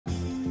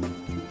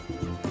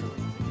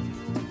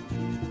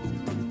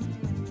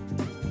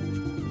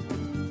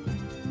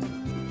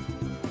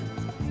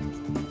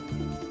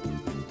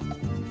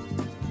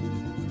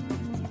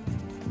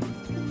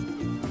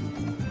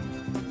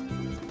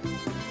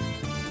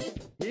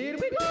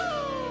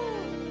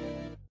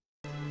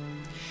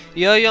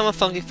Yo, I'm a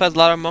Funky Fuzz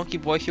Louder Monkey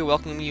Boy here,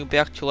 welcoming you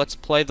back to Let's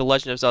Play The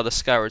Legend of Zelda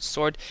Skyward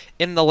Sword.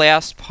 In the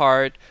last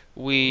part,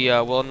 in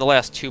the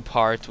last two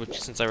parts, which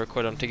since I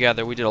recorded them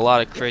together, we did a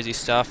lot of crazy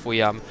stuff.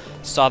 We,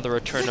 saw the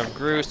return of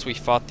Groose, we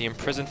fought the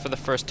imprisoned for the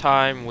first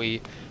time,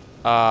 we,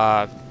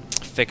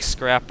 fixed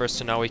Scrapper,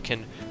 so now we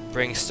can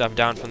bring stuff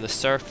down from the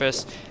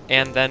surface,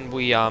 and then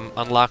we,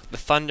 unlocked the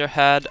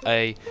Thunderhead,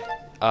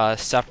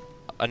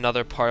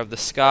 another part of the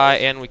sky,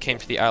 and we came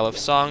to the Isle of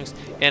Songs,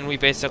 and we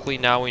basically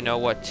now we know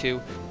what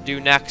to do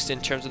next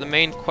in terms of the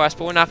main quest,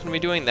 but we're not going to be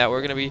doing that.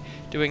 We're going to be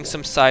doing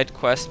some side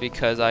quests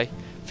because I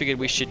figured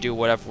we should do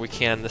whatever we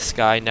can in the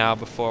sky now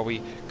before we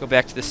go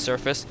back to the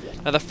surface.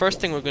 Now the first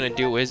thing we're going to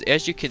do is,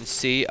 as you can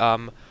see,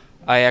 I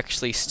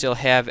actually still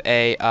have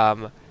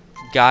a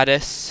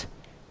goddess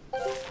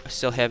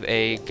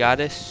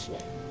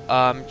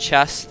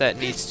chest that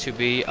needs to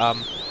be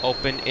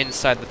opened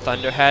inside the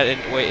Thunderhead.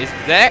 And wait,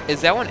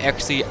 is that one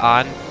actually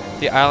on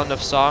the Island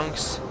of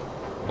Songs?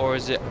 Or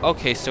is it?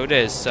 Okay, so it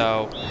is,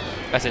 so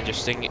that's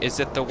interesting. Is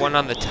it the one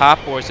on the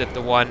top or is it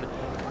the one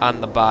on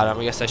the bottom?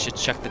 I guess I should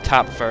check the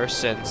top first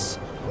since...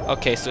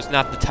 Okay, so it's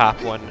not the top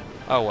one.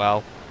 Oh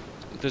well.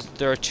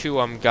 There are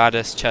two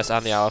goddess chests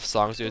on the Isle of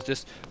Songs. There's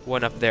this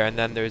one up there, and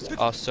then there's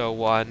also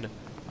one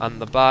on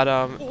the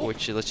bottom,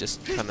 which let's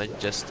just kind of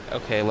just...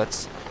 Okay,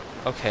 let's...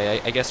 Okay,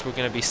 I guess we're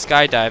gonna be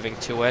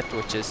skydiving to it,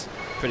 which is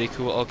pretty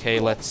cool. Okay,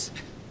 let's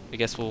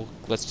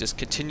just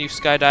continue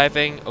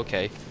skydiving.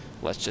 Okay,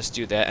 let's just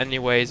do that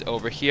anyways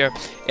over here,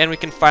 and we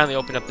can finally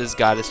open up this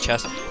goddess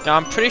chest. Now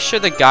I'm pretty sure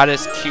the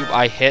goddess cube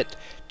I hit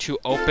to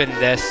open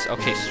this.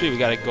 Okay, sweet, we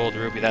got a gold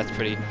ruby. That's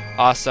pretty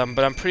awesome.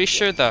 But I'm pretty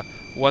sure the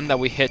one that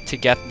we hit to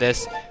get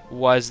this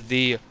was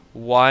the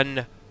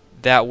one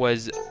that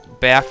was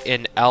back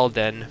in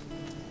Elden,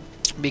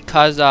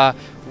 because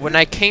when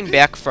I came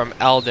back from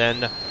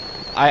Elden,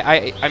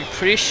 I'm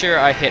pretty sure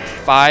I hit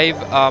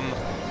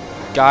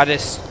 5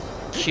 goddess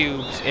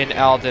cubes in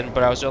Elden,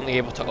 but I was only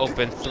able to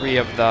open 3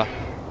 of the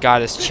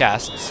goddess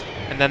chests.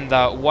 And then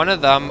the one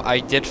of them I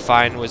did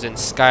find was in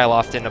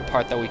Skyloft, in a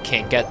part that we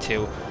can't get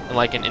to, in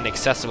like an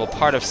inaccessible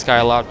part of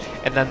Skyloft.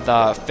 And then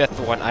the 5th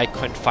one I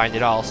couldn't find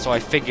at all, so I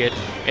figured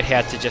it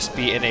had to just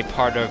be in a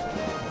part of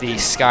the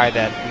sky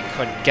that we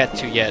couldn't get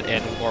to yet,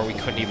 or we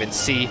couldn't even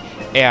see.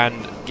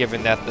 And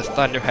given that the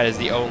Thunderhead is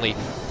the only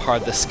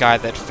part of the sky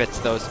that fits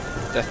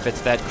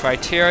that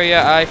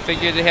criteria, I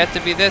figured it had to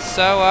be this.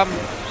 So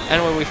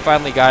anyway, we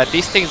finally got it.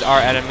 These things are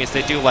enemies.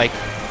 They do like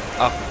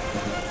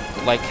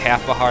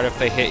half a heart if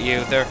they hit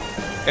you. They're,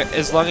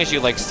 as long as you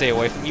like stay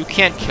away from them. You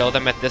can't kill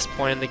them at this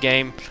point in the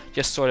game.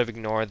 Just sort of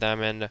ignore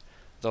them and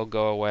they'll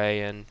go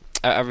away and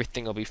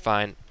everything will be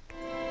fine.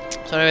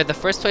 So anyway, the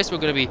first place we're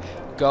going to be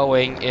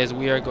going is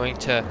we are going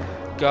to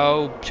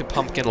go to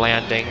Pumpkin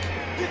Landing.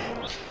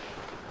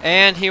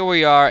 And here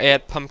we are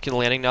at Pumpkin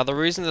Landing. Now the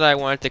reason that I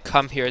wanted to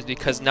come here is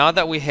because now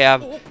that we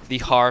have the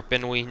harp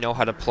and we know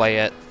how to play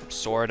it,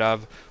 sort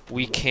of,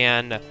 we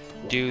can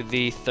do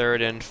the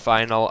third and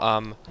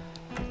final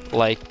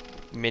like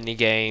mini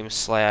game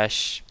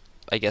slash,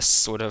 I guess,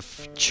 sort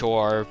of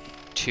chore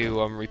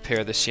to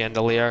repair the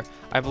chandelier.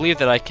 I believe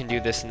that I can do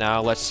this now.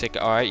 Let's take.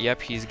 All right,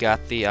 yep, he's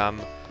got the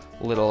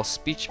little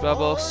speech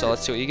bubble. So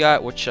let's see what you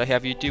got. What should I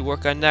have you do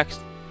work on next?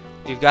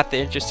 You've got the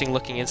interesting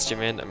looking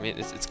instrument. I mean,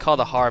 it's called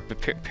a harp.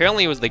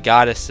 Apparently it was the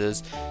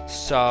goddesses.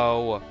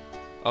 So,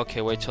 okay,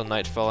 wait till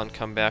nightfall and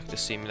come back to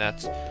see me.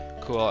 That's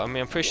cool. I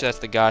mean, I'm pretty sure that's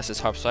the goddess's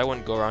harp, so I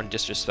wouldn't go around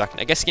disrespecting.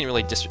 I guess he didn't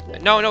really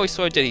No, he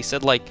sort of did. He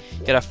said, like,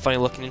 he had a funny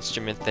looking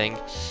instrument thing.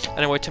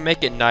 Anyway, to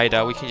make it night,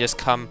 we can just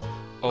come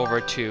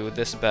over to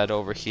this bed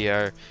over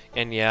here.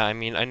 And yeah, I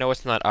mean, I know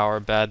it's not our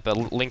bed,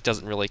 but Link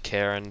doesn't really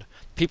care. And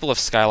people of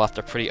Skyloft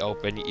are pretty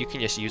open. You can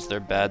just use their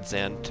beds,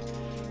 and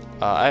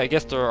I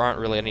guess there aren't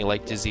really any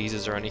like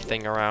diseases or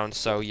anything around,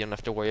 so you don't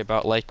have to worry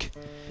about like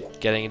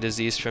getting a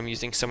disease from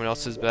using someone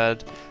else's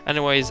bed.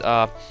 Anyways,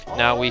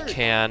 now we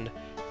can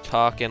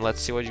talk, and let's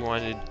see what you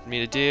wanted me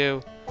to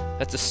do.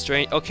 That's a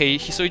strange... Okay,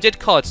 so he did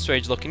call it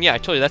strange looking. Yeah, I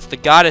told you, that's the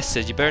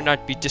goddesses. You better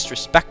not be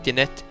disrespecting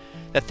it.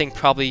 That thing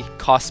probably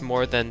costs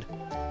more than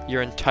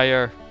your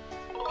entire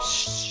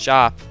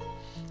shop,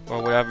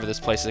 or whatever this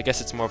place is. I guess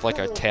it's more of like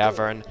a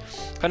tavern.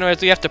 Anyways,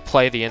 we have to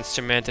play the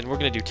instrument, and we're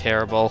gonna do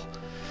terrible,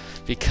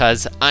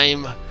 because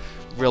I'm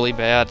really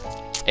bad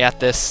at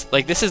this.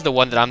 Like, this is the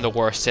one that I'm the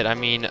worst at. I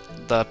mean,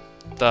 the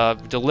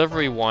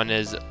delivery one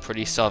is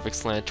pretty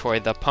self-explanatory.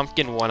 The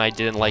pumpkin one I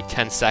did in like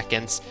 10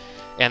 seconds,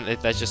 and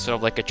that's just sort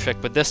of like a trick.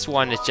 But this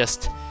one is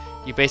just,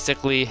 you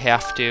basically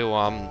have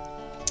to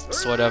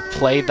sort of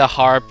play the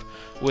harp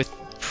with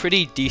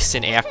pretty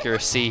decent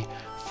accuracy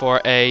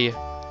for a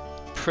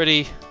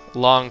pretty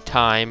long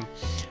time.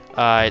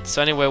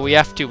 So anyway, we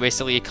have to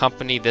basically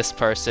accompany this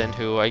person,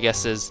 who I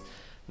guess is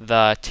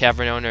the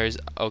tavern owners.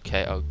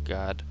 Okay, oh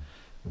god.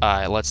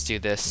 Alright, let's do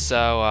this.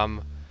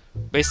 So,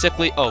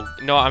 basically, oh,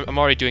 no, I'm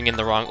already doing it in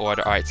the wrong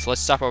order. Alright, so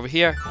let's stop over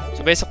here.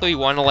 So basically,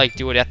 we want to, like,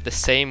 do it at the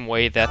same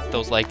way that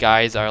those, like,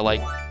 guys are,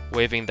 like,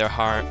 waving their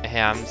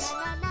hams.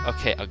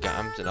 Okay,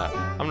 I'm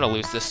gonna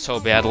lose this so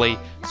badly.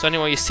 So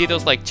anyway, you see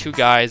those like two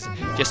guys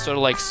just sort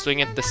of like swing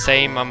it the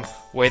same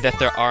way that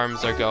their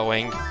arms are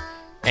going,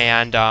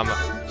 and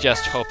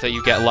just hope that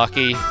you get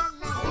lucky.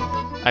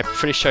 I'm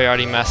pretty sure you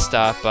already messed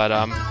up, but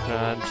and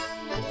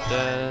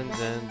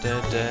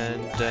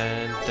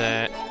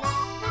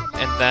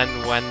then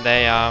when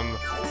they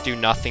do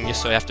nothing, you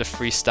sort of have to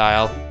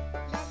freestyle.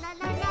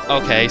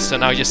 Okay, so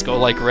now you just go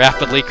like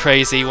rapidly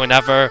crazy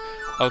whenever.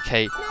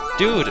 Okay,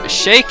 dude,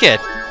 shake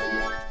it.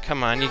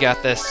 Come on, you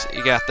got this.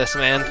 You got this,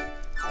 man.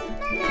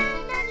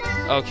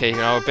 Okay,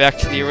 now we're back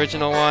to the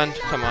original one.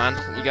 Come on,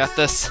 you got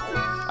this.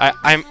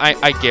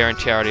 I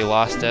guarantee I already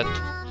lost it.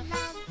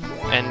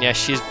 And yeah,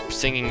 she's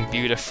singing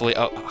beautifully.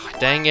 Oh,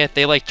 dang it,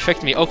 they like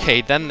tricked me.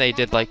 Okay, then they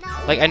did like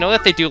I know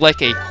that they do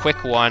like a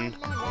quick one.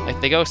 Like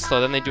they go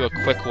slow, then they do a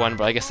quick one,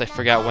 but I guess I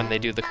forgot when they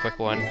do the quick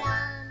one.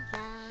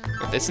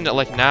 Isn't it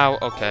like now?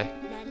 Okay.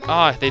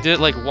 Ah, they did it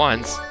like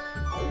once.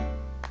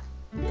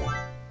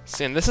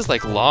 See, and this is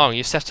like long.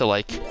 You just have to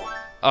like...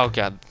 Oh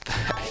god.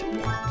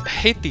 I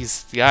hate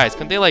these guys.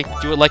 Couldn't they like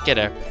do it like at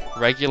a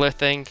regular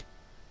thing?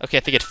 Okay,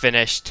 I think it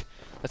finished.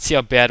 Let's see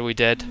how bad we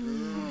did.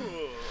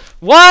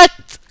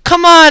 What?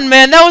 Come on,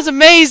 man. That was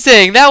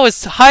amazing. That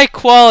was high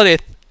quality.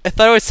 I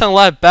thought it would sound a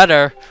lot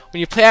better when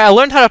you play. I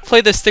learned how to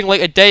play this thing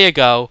like a day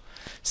ago.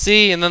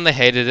 See, and then they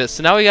hated it.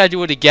 So now we gotta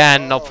do it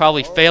again, and I'll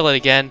probably fail it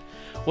again.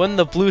 When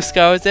the blue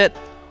sky was it?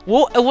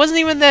 Well, it wasn't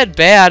even that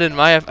bad in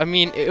my... I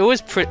mean, it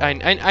was pretty...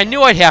 I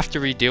knew I'd have to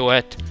redo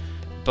it.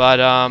 But,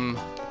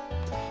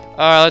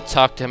 alright, let's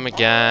talk to him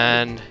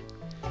again.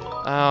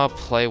 I'll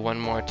play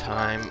one more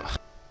time.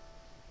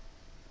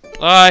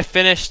 Oh, I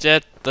finished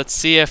it. Let's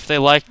see if they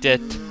liked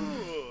it.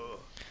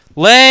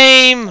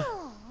 Lame!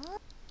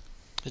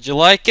 Did you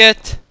like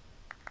it?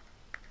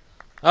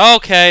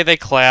 Okay, they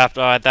clapped.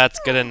 Alright, that's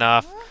good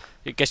enough.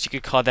 I guess you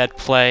could call that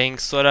playing,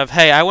 sort of.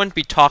 Hey, I wouldn't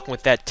be talking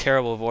with that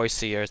terrible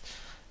voice of yours.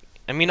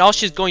 I mean, all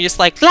she's going just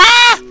like, la!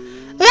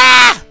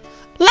 La!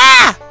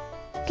 La!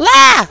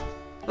 La!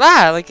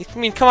 La! Like, I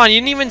mean, come on, you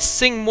didn't even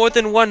sing more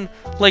than one,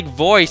 like,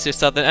 voice or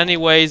something.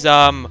 Anyways,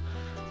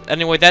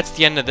 anyway, that's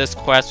the end of this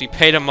quest. We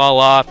paid them all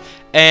off.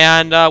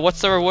 And,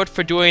 what's the reward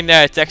for doing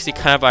that? It's actually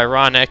kind of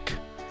ironic.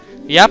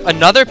 Yep,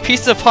 another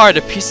piece of heart.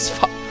 A piece of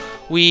heart.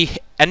 We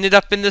ended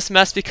up in this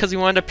mess because we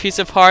wanted a piece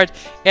of heart,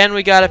 and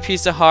we got a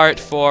piece of heart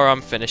for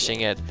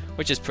finishing it,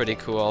 which is pretty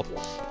cool.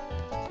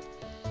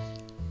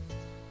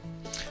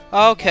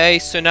 Okay,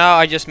 so now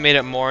I just made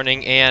it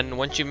morning, and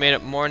once you made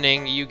it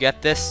morning, you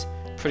get this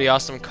pretty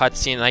awesome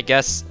cutscene. I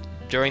guess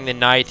during the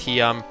night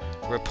he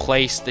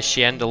replaced the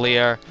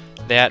chandelier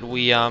that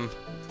we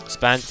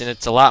spent, and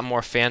it's a lot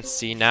more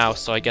fancy now,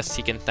 so I guess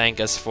he can thank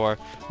us for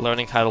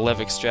learning how to live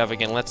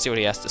extravagant. Let's see what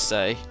he has to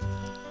say.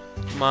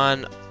 Come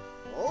on.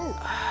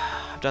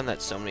 I've done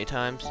that so many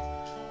times.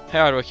 Hey,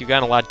 Hardwick, you've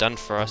gotten a lot done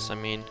for us. I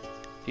mean,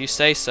 if you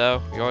say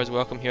so. You're always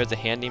welcome here as a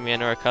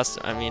handyman or a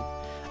customer. I mean,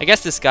 I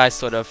guess this guy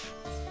sort of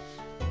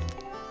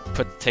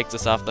takes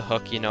us off the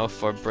hook, you know,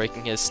 for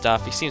breaking his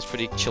stuff. He seems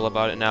pretty chill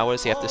about it now. What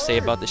does he have to say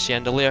about the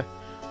chandelier?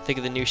 Think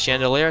of the new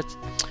chandelier? It's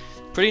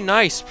pretty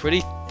nice,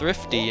 pretty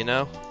thrifty, you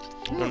know?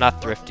 No,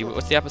 not thrifty.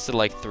 What's the opposite of,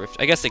 like, thrift?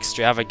 I guess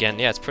extravagant.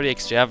 Yeah, it's pretty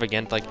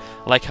extravagant. Like,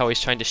 I like how he's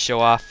trying to show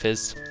off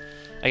his...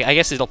 I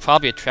guess it'll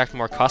probably attract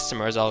more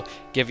customers, I'll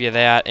give you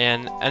that.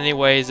 And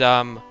anyways,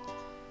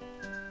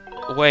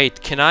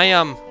 wait, can I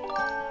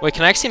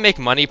actually make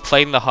money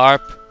playing the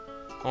harp?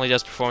 Only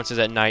does performances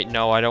at night.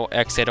 No, I don't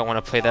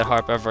want to play that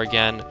harp ever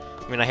again.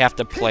 I mean, I have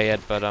to play it,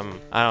 but,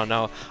 I don't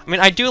know. I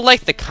mean, I do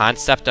like the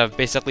concept of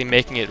basically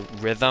making it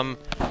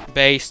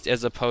rhythm-based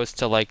as opposed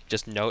to, like,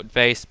 just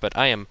note-based, but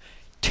I am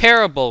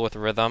terrible with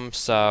rhythm,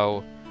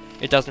 so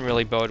it doesn't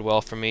really bode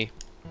well for me.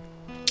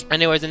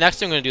 Anyways, the next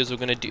thing we're gonna do is we're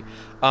gonna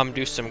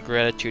do some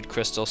gratitude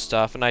crystal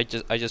stuff, and I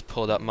just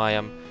pulled up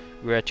my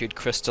gratitude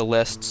crystal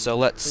list. So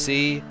let's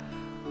see.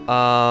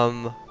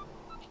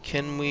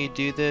 Can we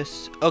do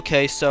this?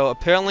 Okay, so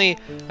apparently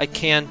I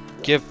can't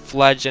give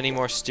Fledge any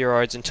more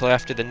steroids until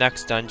after the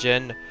next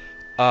dungeon.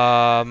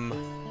 Can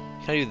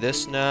I do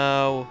this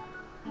now?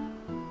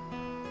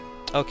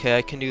 Okay,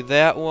 I can do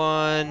that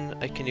one.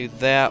 I can do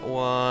that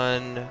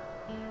one.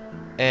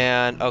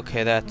 And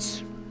okay,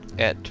 that's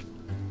it.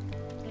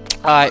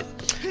 Alright,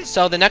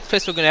 so the next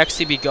place we're going to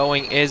actually be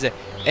going is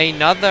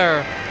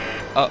another...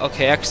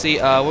 okay, actually,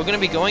 we're going to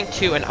be going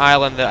to an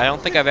island that I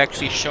don't think I've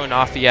actually shown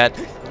off yet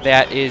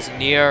that is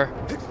near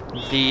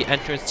the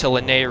entrance to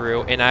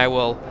Lanayru, and I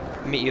will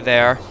meet you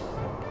there.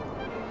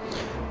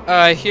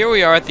 Here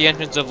we are at the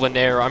entrance of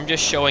Lanayru. I'm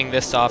just showing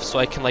this off so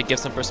I can, like, give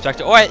some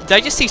perspective. Oh, did I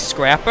just see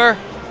Scrapper?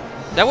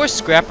 Is that where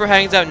Scrapper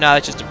hangs out? No,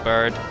 that's just a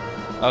bird.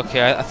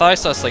 Okay, I thought I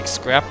saw, like,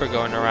 Scrapper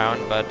going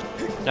around, but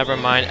never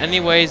mind.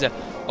 Anyways...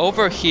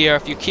 over here,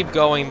 if you keep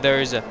going,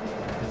 there's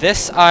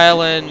this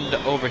island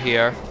over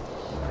here.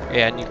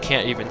 Yeah, and you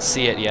can't even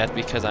see it yet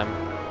because I'm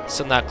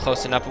still not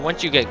close enough. But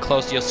once you get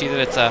close, you'll see that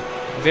it's a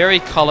very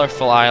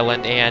colorful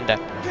island, and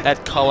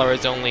that color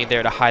is only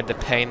there to hide the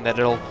pain that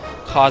it'll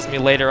cause me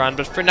later on.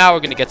 But for now, we're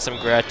going to get some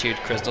gratitude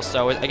crystals,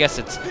 so I guess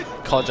it's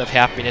colors of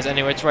happiness.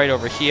 Anyway, it's right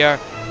over here.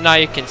 Now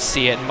you can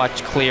see it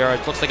much clearer.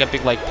 It looks like a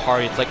big like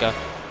party. It's like a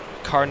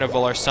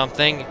carnival or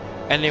something.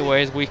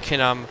 Anyways, we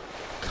can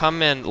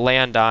come and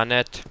land on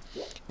it,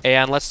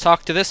 and let's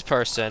talk to this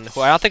person.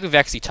 Well, I don't think we've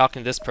actually talked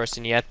to this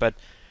person yet, but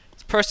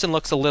this person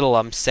looks a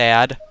little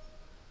sad.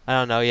 I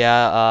don't know.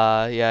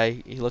 Yeah,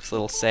 he looks a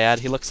little sad.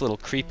 He looks a little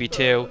creepy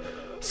too.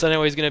 So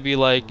anyway, he's gonna be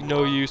like,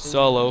 no use,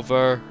 all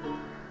over.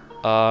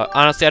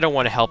 Honestly, I don't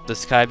want to help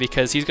this guy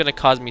because he's gonna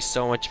cause me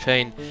so much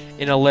pain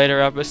in a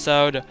later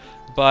episode.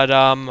 But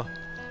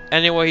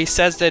anyway, he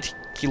says that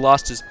he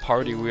lost his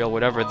party wheel,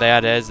 whatever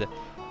that is.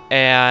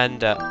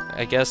 And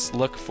I guess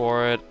look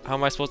for it. How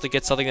am I supposed to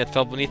get something that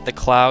fell beneath the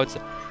clouds?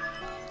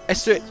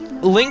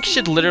 Link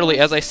should literally,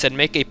 as I said,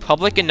 make a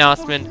public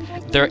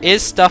announcement. There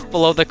is stuff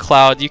below the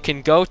clouds. You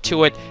can go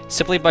to it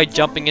simply by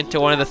jumping into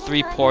one of the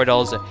 3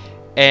 portals,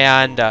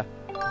 and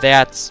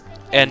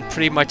and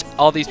pretty much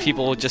all these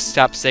people will just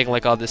stop saying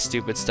like all this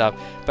stupid stuff.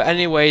 But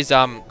anyways,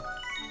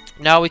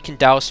 now we can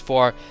douse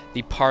for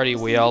the party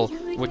wheel,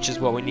 which is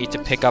what we need to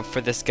pick up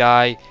for this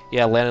guy.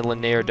 Yeah, Landon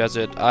Linear does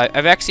it.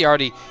 I've actually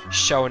already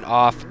shown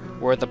off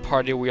where the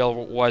party wheel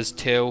was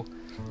too.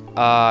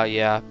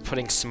 Yeah,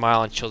 putting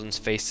smile on children's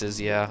faces.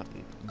 Yeah,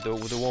 there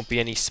won't be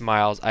any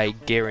smiles, I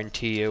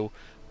guarantee you.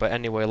 But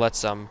anyway,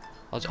 let's I'll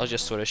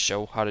just sort of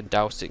show how to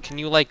douse it. Can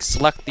you like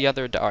select the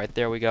other? Alright,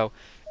 there we go.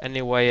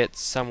 Anyway,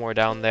 it's somewhere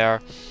down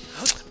there.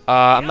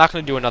 I'm not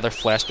gonna do another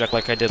flashback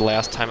like I did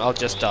last time. I'll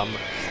just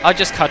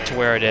cut to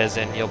where it is,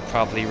 and you'll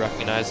probably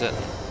recognize it.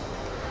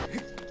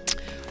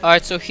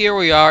 Alright, so here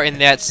we are in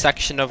that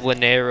section of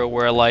Linear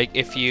where, like,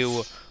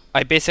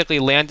 I basically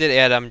landed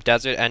at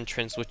Desert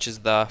Entrance, which is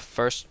the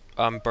first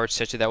bird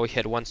statue that we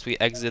hit once we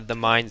exited the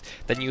mines.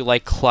 Then you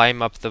like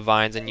climb up the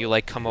vines and you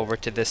like come over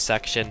to this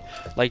section.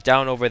 Like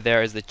down over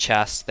there is the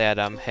chest that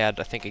had,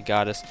 I think, a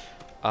goddess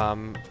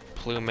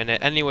plume in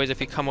it. Anyways,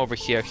 if you come over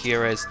here,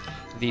 here is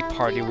the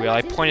party wheel.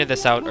 I pointed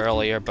this out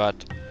earlier, but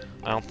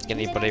I don't think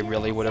anybody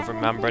really would have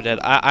remembered it.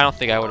 I don't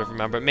think I would have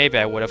remembered. Maybe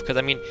I would have, because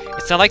I mean,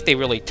 it's not like they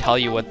really tell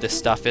you what this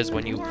stuff is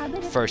when you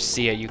first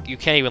see it. You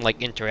can't even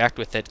like interact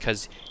with it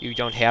because you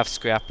don't have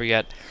Scrapper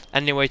yet.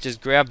 Anyway,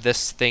 just grab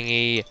this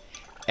thingy,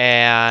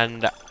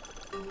 and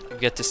you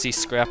get to see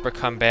Scrapper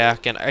come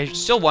back. And I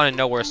still want to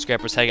know where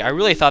Scrapper's heading. I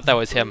really thought that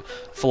was him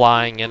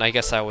flying, and I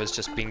guess I was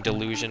just being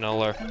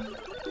delusional or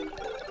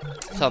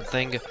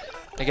something.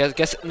 I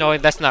guess no,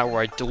 that's not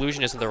right.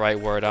 Delusion isn't the right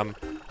word.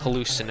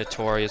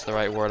 Hallucinatory is the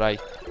right word. I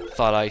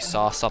thought I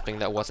saw something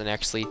that wasn't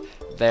actually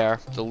there.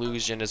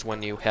 Delusion is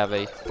when you have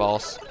a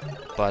false,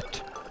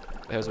 but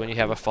it was when you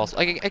have a false.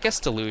 I guess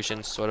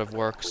delusion sort of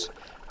works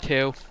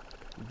too.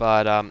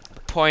 But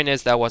the point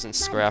is that wasn't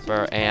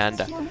Scrapper,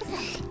 and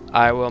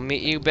I will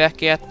meet you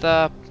back at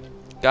the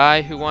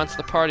guy who wants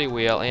the party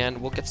wheel, and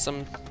we'll get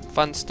some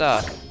fun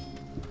stuff.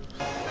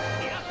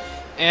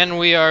 And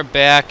we are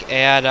back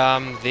at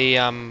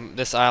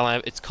this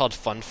island. It's called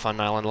Fun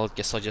Island. I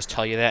guess I'll just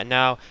tell you that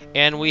now.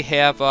 And we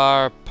have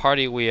our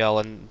party wheel,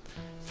 and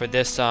for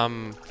this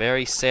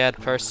very sad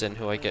person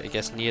who I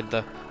guess needed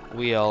the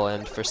wheel,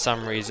 and for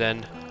some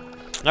reason,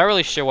 not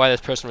really sure why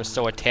this person was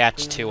so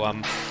attached to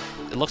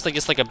it looks like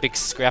it's like a big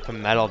scrap of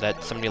metal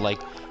that somebody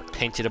like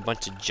painted a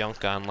bunch of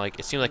junk on. Like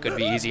it seemed like it would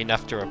be easy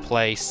enough to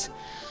replace.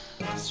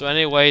 So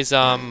anyways,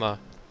 I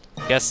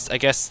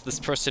guess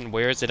this person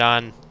wears it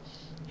on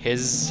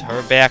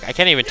her back. I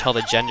can't even tell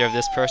the gender of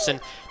this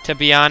person, to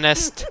be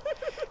honest.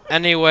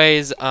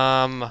 Anyways,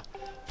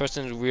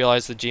 person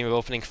realized the dream of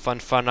opening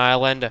Fun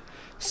Island.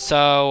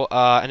 So,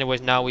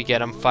 anyways, now we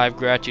get 5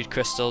 gratitude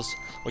crystals,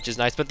 which is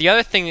nice. But the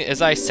other thing,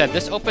 as I said,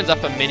 this opens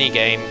up a mini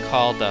game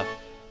called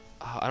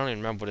I don't even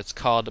remember what it's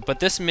called, but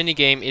this mini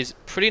game is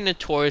pretty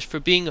notorious for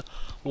being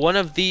one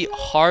of the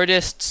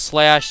hardest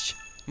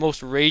 /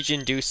 most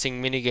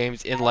rage-inducing mini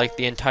games in like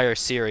the entire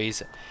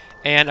series.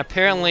 And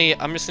apparently,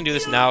 I'm just going to do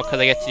this now because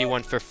I get to do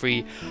one for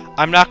free.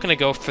 I'm not going to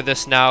go for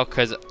this now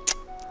because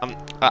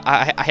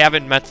I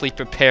haven't mentally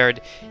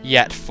prepared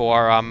yet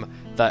for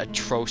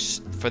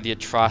the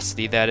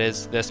atrocity that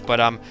is this. But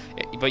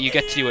you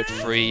get to do it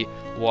free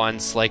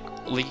once. Like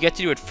you get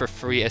to do it for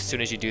free as soon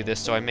as you do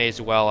this. So I may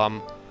as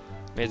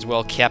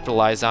well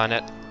capitalize on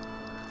it.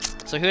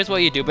 So here's what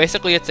you do.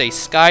 Basically, it's a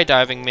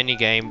skydiving mini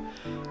game.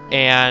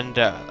 And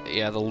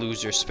yeah, the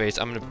loser space.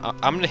 I'm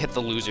gonna hit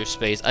the loser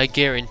space. I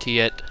guarantee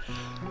it.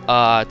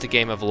 It's a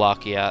game of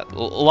luck. Yeah,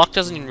 luck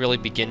doesn't even really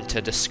begin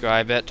to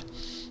describe it.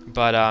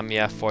 But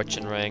yeah,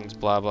 fortune rings,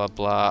 blah blah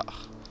blah.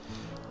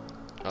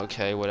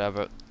 Okay,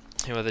 whatever.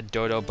 Here are the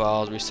dodo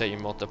balls. Reset your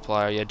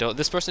multiplier. Yeah,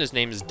 this person's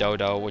name is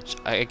Dodo, which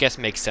I guess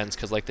makes sense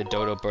because like the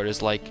dodo bird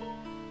is like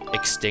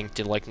extinct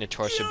and like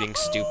notorious for being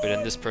stupid,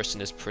 and this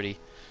person is pretty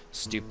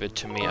stupid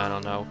to me. I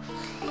don't know.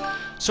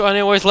 So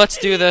anyways, let's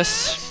do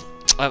this.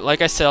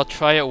 like I said, I'll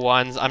try it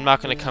once. I'm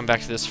not going to come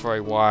back to this for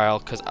a while,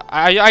 because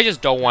I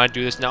just don't want to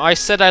do this now. I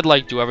said I'd,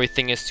 like, do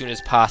everything as soon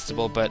as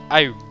possible, but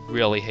I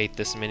really hate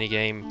this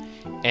minigame.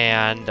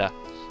 And,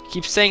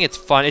 keep saying it's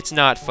fun. It's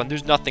not fun.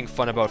 There's nothing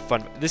fun about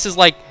fun. This is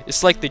like,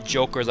 it's like the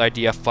Joker's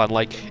idea of fun.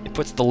 Like, it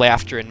puts the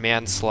laughter in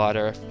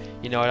manslaughter.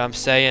 You know what I'm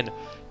saying?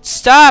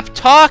 Stop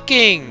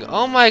talking!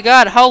 Oh my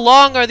god, how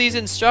long are these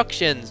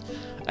instructions?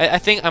 I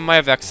think I might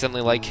have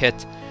accidentally, like,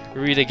 hit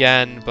read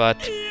again, but...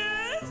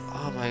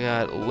 Oh my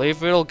god,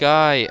 little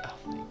guy.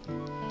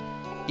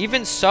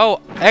 Even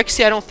so,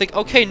 actually I don't think...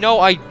 Okay, no,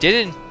 I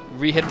didn't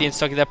re-hit the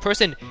instruction. That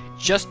person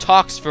just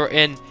talks for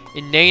an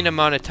inane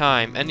amount of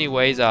time.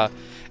 Anyways,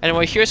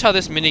 anyway, here's how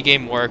this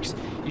minigame works.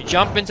 You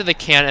jump into the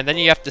can, and then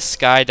you have to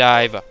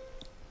skydive.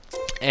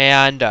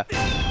 And,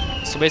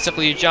 so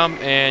basically you jump,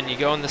 and you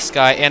go in the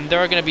sky, and there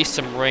are going to be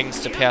some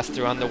rings to pass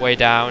through on the way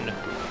down.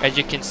 As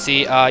you can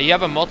see, you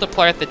have a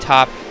multiplier at the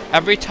top.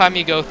 Every time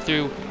you go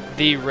through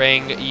the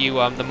ring,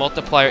 the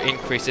multiplier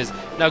increases.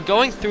 Now,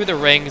 going through the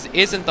rings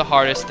isn't the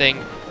hardest thing.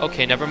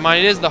 Okay, never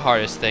mind, it is the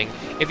hardest thing.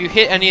 If you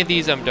hit any of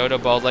these dodo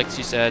balls, like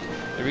she said,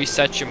 it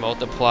resets your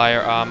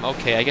multiplier.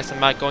 Okay, I guess I'm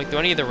not going through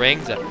any of the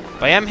rings,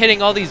 but I am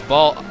hitting all these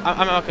balls.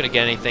 I'm not going to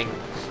get anything.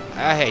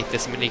 I hate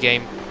this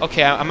minigame.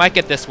 Okay, I might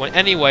get this one.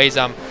 Anyways,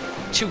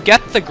 to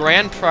get the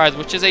grand prize,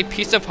 which is a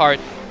piece of heart,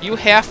 you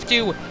have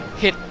to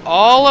hit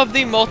all of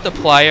the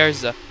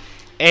multipliers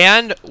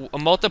and a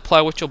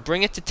multiplier, which will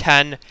bring it to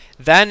 10.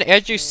 Then,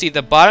 as you see,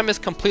 the bottom is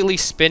completely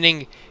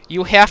spinning.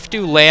 You have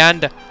to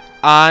land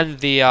on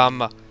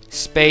the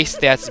space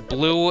that's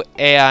blue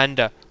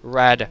and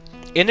red.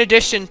 In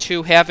addition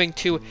to having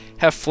to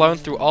have flown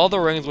through all the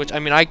rings, which, I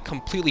mean, I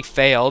completely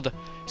failed,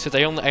 since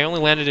I only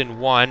landed in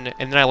one,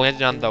 and then I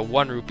landed on the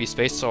 1 rupee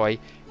space, so I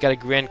got a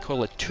grand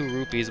total of 2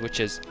 rupees, which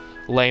is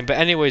lame. But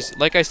anyways,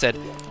 like I said,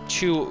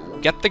 to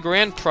get the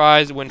grand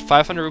prize, win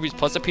 500 rupees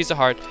plus a piece of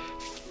heart,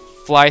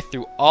 fly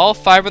through all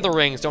 5 of the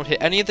rings, don't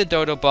hit any of the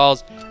dodo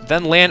balls,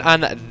 then land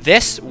on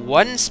this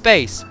one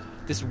space.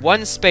 This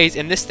one space,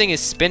 and this thing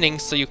is spinning,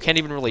 so you can't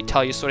even really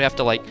tell. You sort of have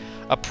to, like,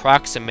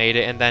 approximate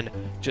it, and then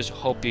just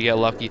hope you get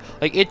lucky.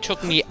 Like, it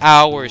took me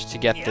hours to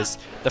get this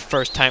the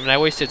first time, and I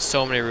wasted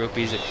so many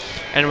rupees.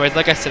 Anyways,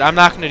 like I said, I'm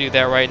not going to do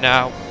that right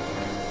now.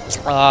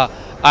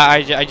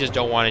 I just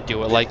don't want to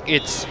do it. Like,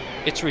 it's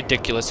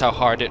ridiculous how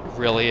hard it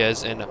really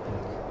is, and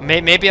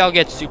maybe I'll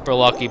get super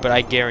lucky, but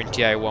I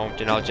guarantee I won't,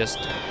 and I'll just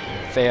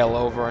fail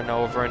over and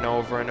over and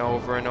over and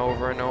over and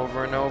over and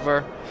over and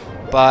over.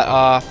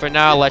 But for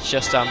now, let's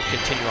just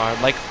continue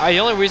on. Like, the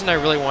only reason I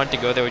really wanted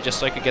to go there was just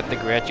so I could get the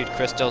gratitude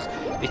crystals,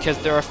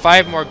 because there are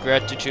 5 more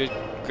gratitude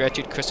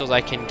crystals I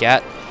can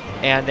get,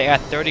 and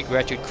at 30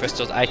 gratitude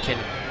crystals I can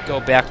go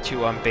back to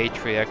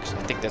Batrix.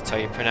 I think that's how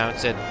you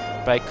pronounce it,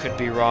 but I could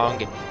be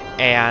wrong.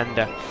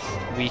 And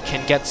we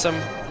can get some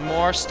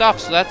more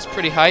stuff, so that's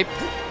pretty hype.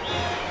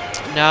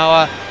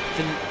 Now,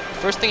 the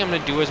first thing I'm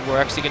going to do is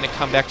we're actually going to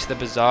come back to the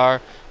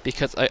bazaar,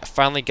 because I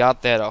finally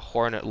got that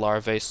hornet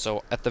larvae,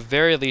 so at the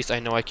very least I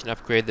know I can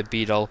upgrade the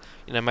beetle,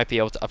 and I might be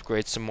able to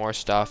upgrade some more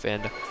stuff,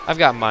 and I've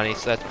got money,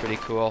 so that's pretty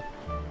cool.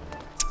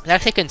 I'm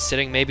actually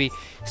considering maybe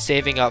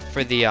saving up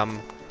for the,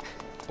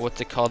 what's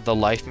it called, the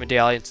life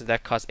medallion, so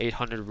that costs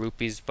 800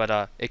 rupees,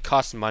 but it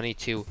costs money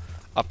to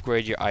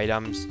upgrade your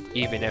items,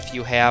 even if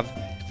you have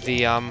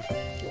the,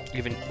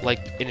 even,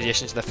 like, in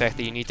addition to the fact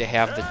that you need to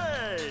have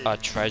the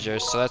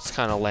treasures, so that's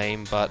kind of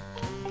lame, but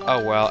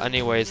oh well.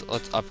 Anyways,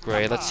 let's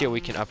upgrade. Let's see what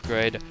we can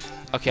upgrade.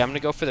 Okay, I'm gonna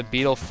go for the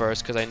beetle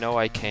first, because I know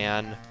I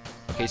can.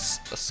 Okay, a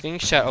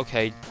slingshot.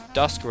 Okay,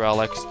 dusk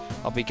relics.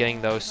 I'll be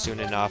getting those soon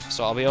enough,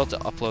 so I'll be able to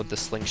upload the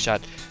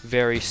slingshot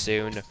very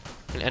soon.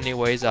 And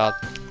anyways,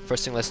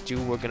 first thing let's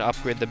do, we're gonna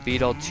upgrade the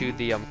beetle to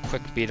the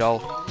quick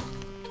beetle,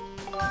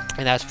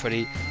 and that's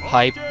pretty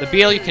hype. The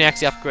beetle you can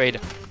actually upgrade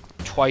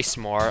twice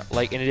more,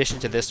 like in addition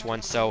to this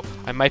one, so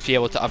I might be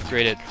able to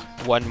upgrade it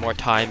one more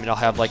time, and I'll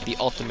have like the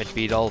ultimate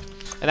beetle.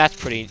 And that's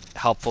pretty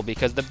helpful,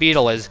 because the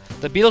beetle's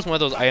one of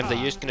those items that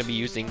you're just going to be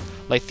using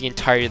like the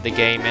entirety of the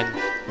game, and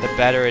the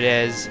better it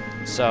is.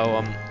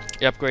 So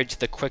you upgrade to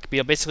the quick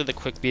beetle. Basically, the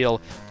quick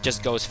beetle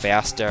just goes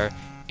faster.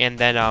 And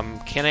then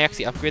can I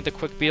actually upgrade the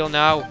quick beetle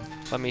now?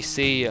 Let me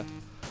see.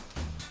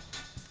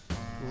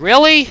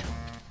 Really?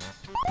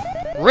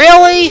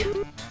 Really?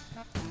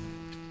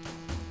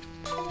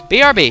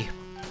 BRB.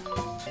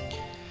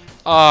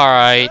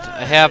 Alright,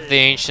 I have the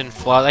ancient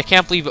flaws. I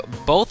can't believe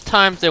both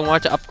times I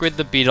wanted to upgrade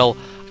the beetle,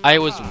 I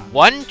was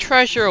 1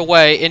 treasure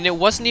away, and it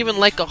wasn't even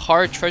like a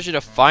hard treasure to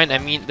find. I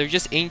mean, they're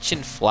just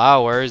ancient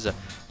flowers.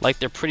 Like,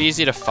 they're pretty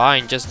easy to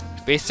find. Just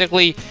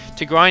basically,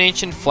 to grind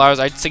ancient flowers,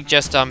 I'd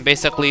suggest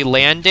basically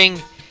landing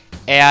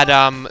at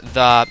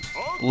the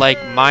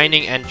like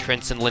mining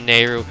entrance in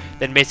Lineru,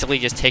 then basically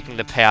just taking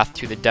the path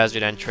to the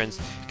desert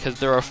entrance, because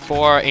there are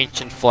 4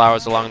 ancient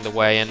flowers along the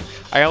way, and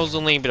I was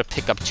only able to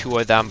pick up 2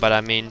 of them, but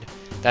I mean,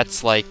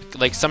 that's like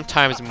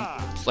sometimes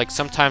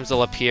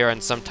they'll appear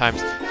and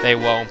sometimes they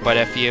won't, but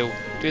if you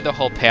do the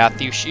whole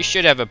path, you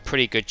should have a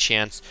pretty good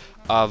chance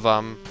of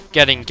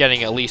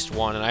getting at least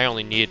 1, and I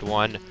only needed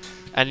 1.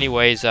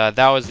 Anyways,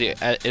 that was the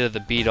end of the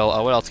beetle.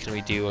 What else can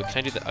we do? Can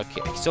I do the...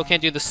 Okay, I still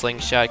can't do the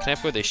slingshot. Can I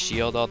upgrade the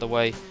shield all the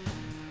way?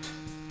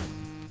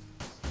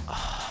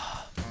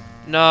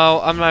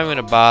 No, I'm not even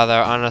gonna bother,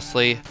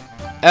 honestly.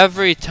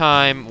 Every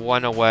time,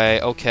 one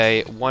away.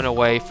 Okay, one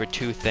away for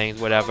 2 things,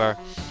 whatever.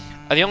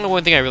 The only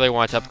one thing I really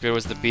wanted to upgrade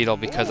was the beetle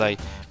because I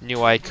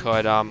knew I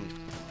could.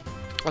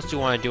 What else do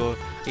you want to do?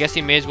 I guess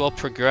you may as well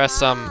progress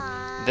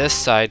this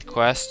side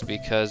quest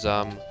because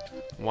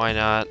why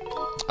not?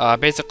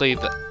 Basically,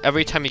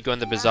 every time you go in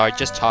the bazaar,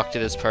 just talk to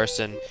this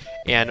person,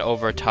 and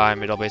over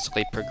time it'll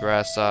basically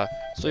progress. So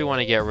we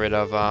want to get rid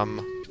of I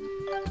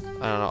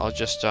don't know.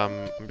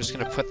 I'm just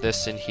gonna put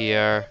this in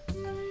here,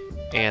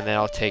 and then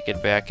I'll take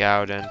it back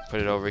out and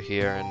put it over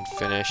here and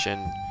finish,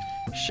 and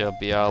she'll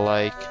be all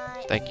like,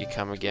 "Thank you,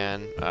 come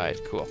again." Alright,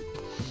 cool.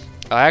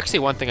 Actually,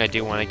 one thing I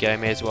do want to get, I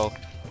may as well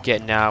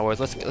get now, is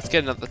let's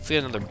get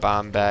another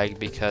bomb bag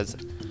because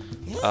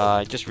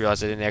I just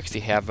realized I didn't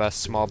actually have a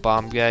small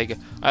bomb bag.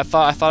 I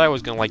thought I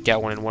was gonna like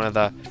get one in one of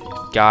the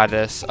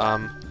goddess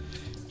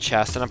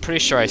chests, and I'm pretty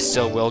sure I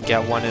still will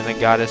get one in a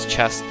goddess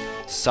chest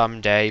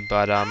someday,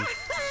 but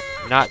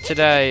not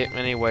today.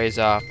 Anyways,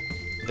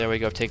 there we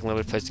go. Taking a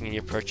little bit, placing in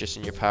your purchase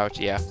in your pouch.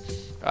 Yeah.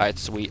 Alright,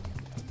 sweet.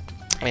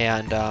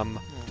 And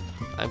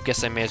I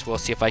guess I may as well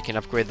see if I can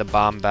upgrade the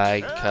bomb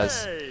bag,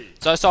 because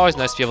it's always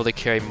nice to be able to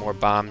carry more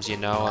bombs, you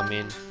know? I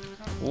mean,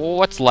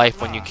 what's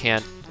life when you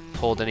can't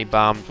hold any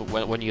bombs,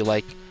 when you,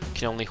 like,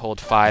 can only hold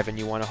 5 and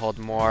you want to hold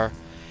more?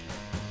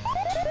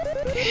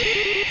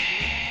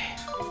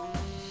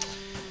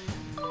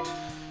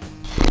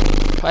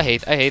 I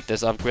hate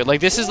this upgrade. Like,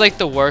 this is, like,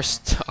 the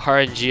worst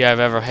RNG I've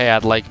ever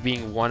had, like,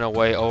 being one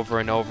away over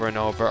and over and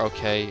over.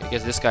 Okay, I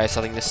guess this guy has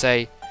something to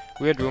say.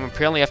 Weird room.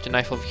 Apparently after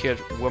nightfall we heard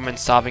women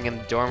sobbing in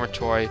the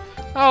dormitory.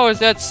 Oh, is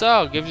that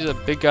so? Gives a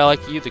big guy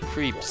like you the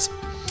creeps.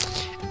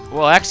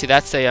 Well, actually,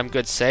 that's a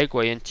good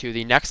segue into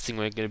the next thing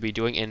we're going to be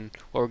doing. And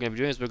what we're going to be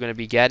doing is we're going to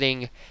be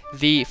getting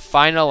the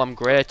final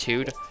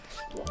gratitude.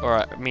 Or,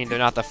 I mean, they're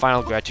not the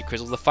final gratitude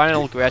crystals. The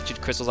final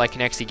gratitude crystals I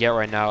can actually get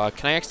right now.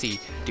 Can I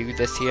actually do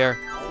this here?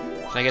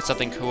 Can I get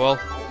something cool?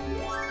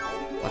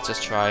 Let's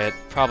just try it.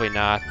 Probably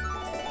not.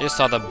 I just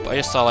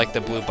saw like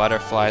the blue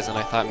butterflies, and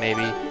I thought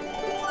maybe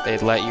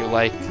they'd let you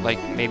like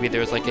maybe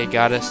there's like a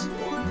goddess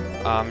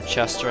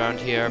chest around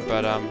here,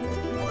 but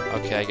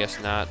okay, I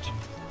guess not.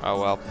 Oh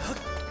well.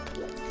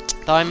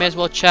 Thought I may as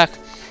well check.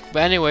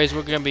 But anyways,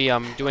 we're gonna be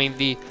doing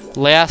the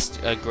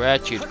last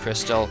gratitude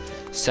crystal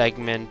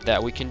segment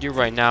that we can do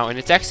right now, and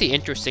it's actually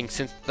interesting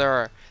since there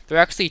are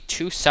actually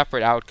 2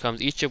 separate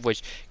outcomes, each of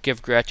which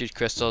give gratitude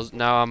crystals.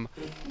 Now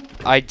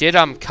I did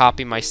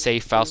copy my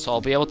save file, so I'll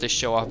be able to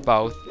show off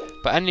both.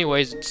 But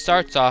anyways, it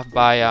starts off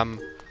by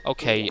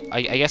okay,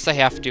 I guess I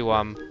have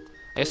to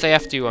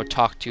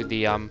talk to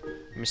the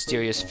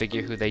mysterious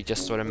figure who they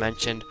just sort of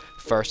mentioned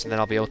first, and then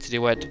I'll be able to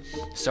do it.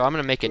 So I'm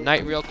gonna make it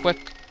night real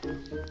quick.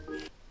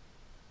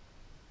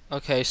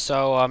 Okay,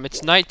 so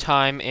it's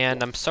nighttime,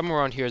 and somewhere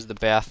around here is the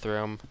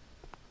bathroom.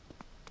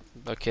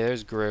 Okay,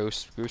 there's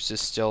Groose. Groose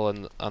is still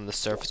on the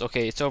surface.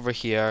 Okay, it's over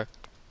here.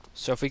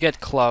 So if we get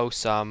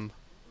close, we'll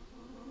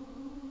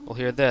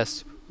hear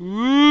this. Woo!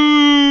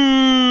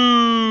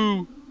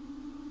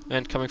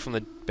 And coming from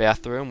the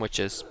bathroom, which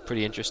is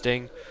pretty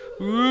interesting.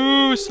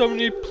 Ooh,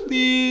 somebody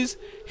please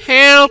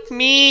help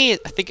me! I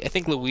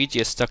think Luigi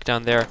is stuck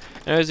down there.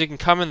 And as you can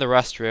come in the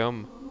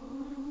restroom.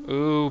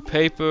 Ooh,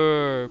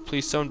 paper!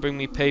 Please someone bring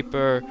me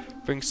paper.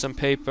 Bring some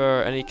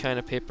paper, any kind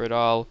of paper at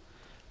all.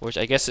 Which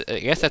I guess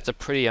that's a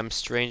pretty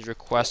strange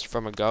request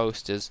from a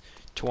ghost, is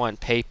to want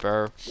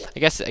paper. I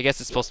guess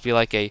it's supposed to be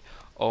like a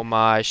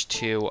homage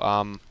to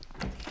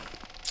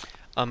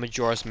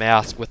Majora's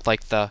Mask with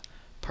like the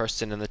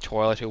person in the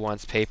toilet who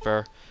wants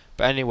paper.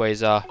 But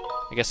anyways, I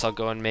guess I'll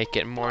go and make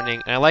it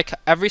morning. And I like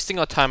every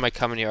single time I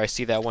come in here, I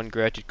see that one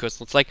gratitude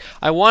crystal. It's like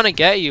I want to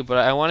get you, but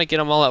I want to get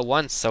them all at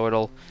once, so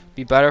it'll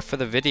be better for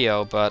the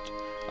video. But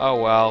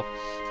oh well.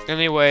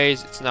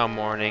 Anyways, it's now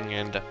morning,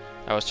 and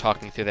I was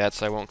talking through that,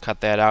 so I won't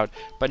cut that out.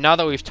 But now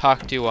that we've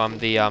talked to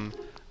the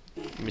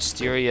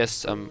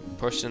mysterious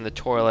person in the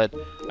toilet,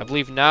 I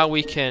believe now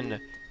we can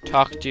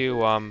talk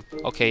to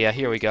okay, yeah,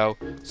 here we go.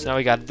 So now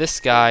we got this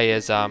guy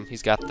is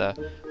he's got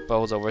the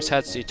bows over his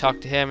head, so you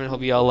talk to him and he'll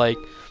be all like,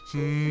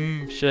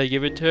 should I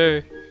give it to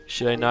her?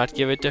 Should I not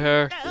give it to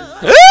her?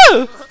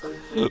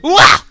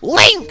 Wow,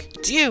 Link!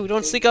 Dude,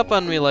 don't sneak up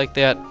on me like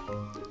that.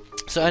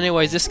 So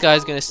anyways, this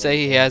guy's gonna say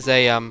he has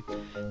a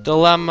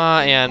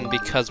dilemma, and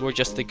because we're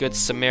just the good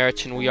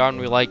Samaritan we are, and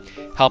we like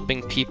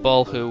helping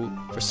people who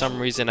for some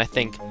reason I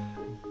think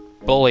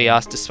bully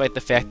us, despite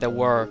the fact that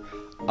we're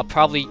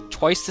probably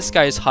twice this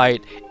guy's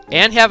height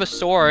and have a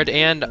sword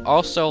and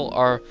also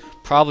are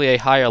probably a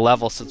higher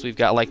level, since we've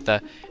got like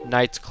the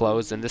knight's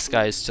clothes and this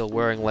guy is still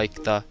wearing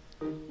like the,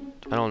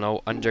 I don't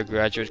know,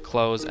 undergraduate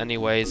clothes.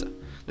 Anyways,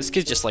 this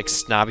kid's just like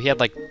snobby. He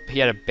had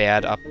a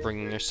bad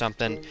upbringing or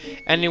something.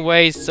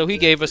 Anyways, so he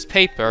gave us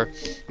paper.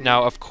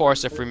 Now, of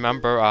course, if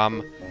remember,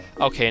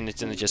 Okay, and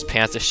it's in just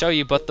pants to show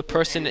you, but the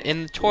person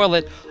in the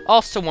toilet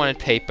also wanted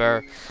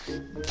paper.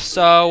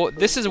 So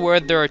this is where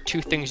there are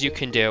two things you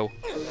can do.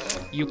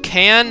 You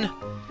can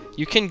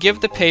give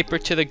the paper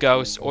to the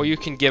ghost, or you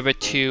can give it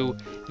to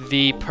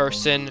the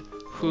person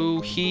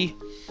who he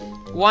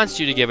wants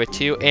you to give it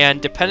to,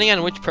 and depending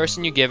on which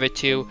person you give it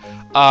to,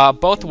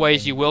 both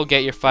ways you will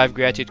get your 5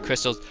 gratitude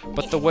crystals,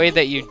 but the way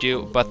that you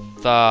do,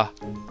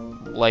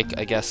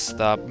 I guess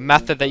the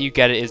method that you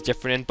get it is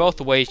different. In both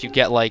ways you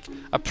get like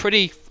a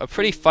pretty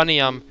funny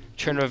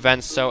turn of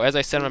events. So as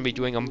I said, I'm gonna be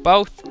doing them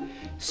both.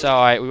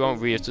 So we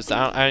won't read it. So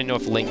I don't know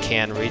if Link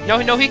can read.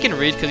 No, he can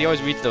read because he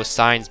always reads those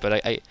signs,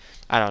 but I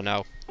don't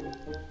know.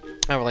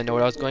 I don't really know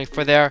what I was going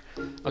for there.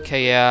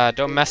 Okay, yeah,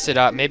 don't mess it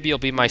up. Maybe you'll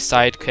be my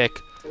sidekick.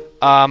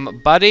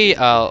 Buddy,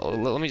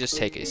 let me just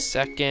take a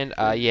second.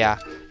 Yeah,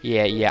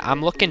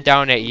 I'm looking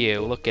down at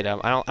you. Look at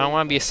him. I don't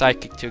want to be a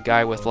sidekick to a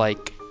guy with,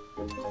 like...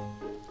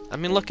 I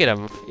mean, look at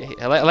him.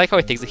 I like how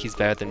he thinks that he's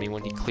better than me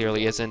when he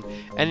clearly isn't.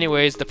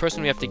 Anyways, the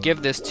person we have to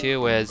give this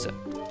to is...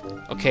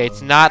 Okay,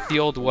 it's not the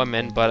old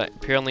woman, but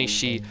apparently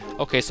she...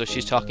 Okay, so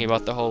she's talking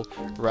about the whole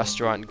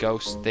restaurant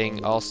ghost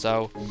thing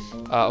also.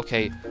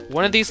 Okay,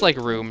 one of these, like,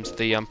 rooms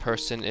the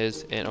person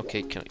is in...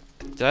 Okay,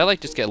 did I, like,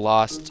 just get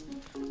lost?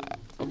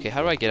 Okay,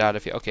 how do I get out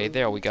of here? Okay,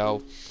 there we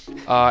go.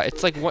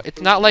 It's like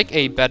it's not like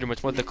a bedroom.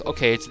 It's one of the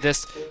okay. It's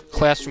this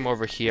classroom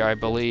over here, I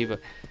believe,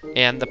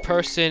 and the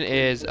person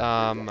is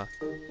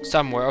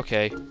somewhere.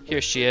 Okay, here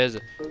she is.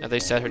 And they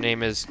said her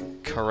name is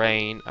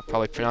Karain. I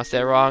probably pronounced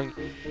that wrong.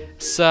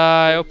 So,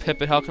 oh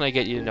Pippin, how can I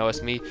get you to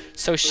notice me?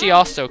 So she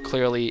also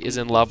clearly is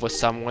in love with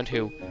someone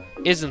who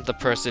isn't the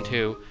person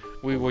who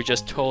we were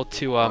just told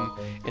to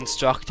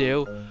instruct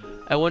you.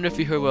 I wonder if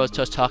you heard what I was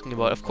just talking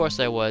about. Of course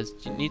I was.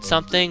 Do you need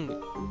something?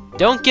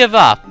 Don't give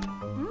up.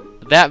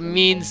 That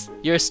means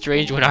you're a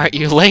strange one, aren't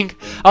you, Link?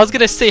 I was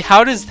gonna say,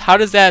 how does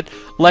that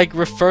like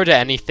refer to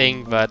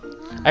anything? But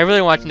I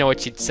really want to know what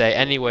she'd say.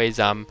 Anyways,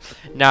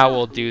 now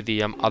we'll do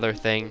the other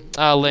thing.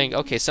 Link.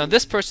 Okay, so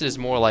this person is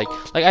more like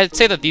I'd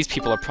say that these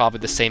people are probably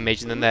the same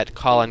age, and then that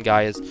Colin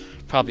guy is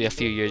probably a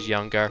few years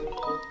younger.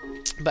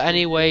 But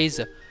anyways,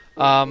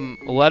 a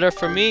letter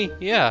for me.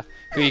 Yeah.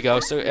 Here you go.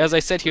 So as I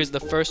said, here's the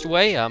first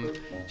way.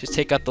 Just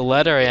take out the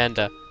letter, and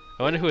I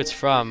wonder who it's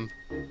from.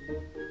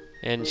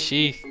 And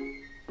she,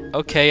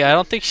 okay, I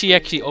don't think she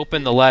actually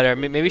opened the letter.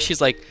 Maybe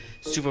she's like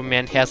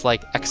Superman, has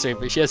like X-ray,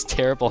 but she has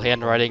terrible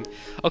handwriting.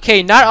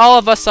 Okay, not all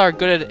of us are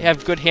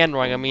have good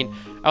handwriting. I mean,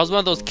 I was one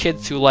of those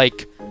kids who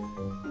like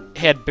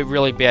had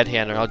really bad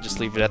handwriting. I'll just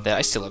leave it at that.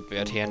 I still have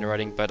bad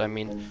handwriting, but I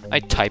mean, I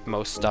type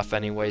most stuff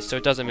anyway, so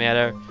it doesn't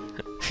matter.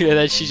 And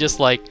then she's just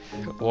like,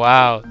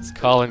 wow, this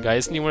Colin guy,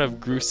 isn't he one of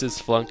Groose's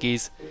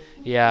flunkies?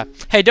 Yeah.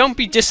 Hey, don't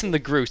be dissing the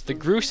Groose. The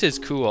Groose is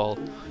cool.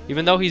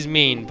 Even though he's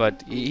mean,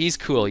 but he's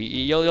cool.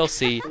 You'll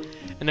see.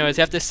 Anyways,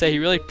 I have to say, he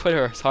really put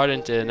her heart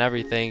into it and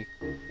everything.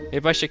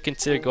 Maybe I should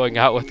consider going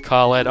out with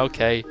Colin.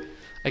 Okay.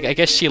 I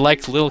guess she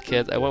likes little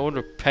kids. I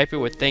wonder what Piper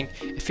would think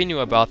if he knew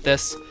about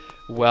this.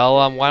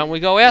 Well, why don't we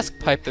go ask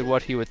Piper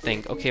what he would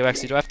think? Okay, well,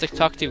 actually, do I have to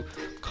talk to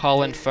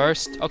Colin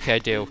first? Okay, I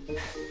do.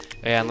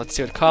 And let's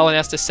see what Colin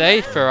has to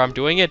say for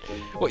doing it.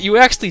 What you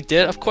actually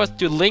did, of course,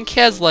 dude, Link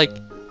has, like,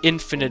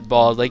 infinite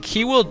balls. Like,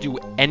 he will do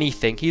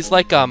anything. He's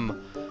like,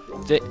 from,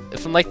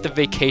 like, the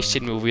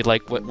Vacation movie,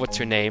 like, what's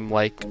her name?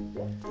 Like,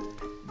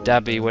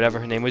 Debbie, whatever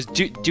her name was.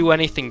 Do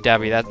anything,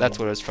 Debbie. That's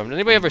what it was from. Did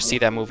anybody ever see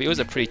that movie? It was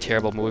a pretty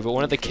terrible movie, but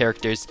one of the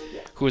characters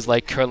who was,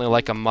 like, currently,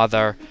 like, a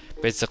mother,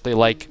 basically,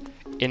 like,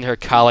 in her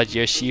college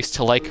years, she used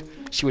to, like,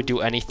 she would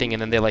do anything,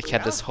 and then they, like,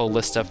 had this whole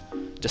list of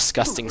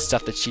disgusting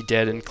stuff that she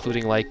did,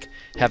 including, like,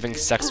 having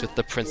sex with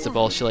the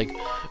principal. She, like,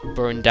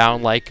 burned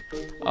down, like,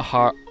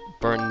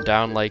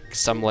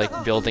 some,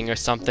 like, building or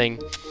something.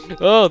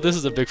 Oh, this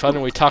is a big fun.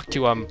 And we talked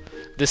to,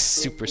 this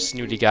super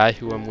snooty guy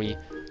who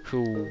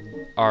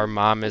our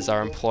mom is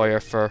our employer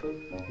for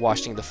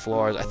washing the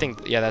floors. I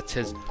think, yeah, that's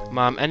his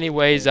mom.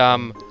 Anyways,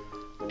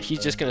 he's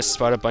just gonna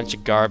spout a bunch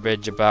of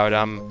garbage about,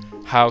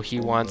 how he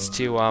wants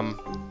to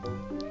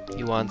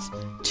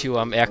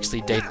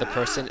actually date the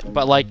person.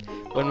 But, like,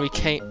 when we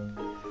came...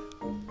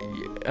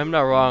 I'm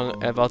not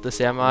wrong about this,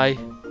 am I?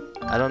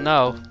 I don't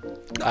know.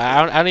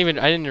 I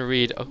didn't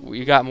read.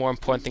 You got more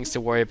important things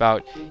to worry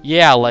about.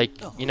 Yeah, like,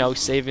 you know,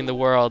 saving the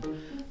world.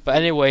 But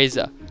anyways,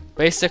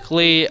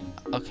 basically...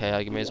 Okay,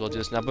 I may as well do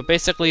this now. But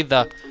basically,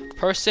 the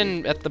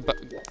person at the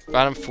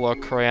bottom floor,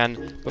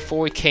 Coran, before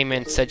we came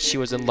in, said she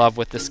was in love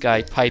with this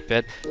guy,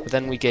 Pipet. But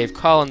then we gave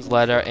Colin's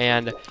letter,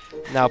 and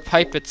now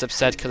Pipet's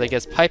upset because I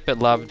guess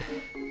Pipet loved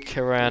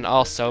Coran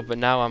also. But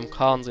now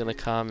Colin's gonna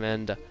come,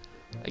 and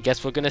I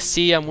guess we're gonna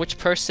see which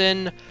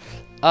person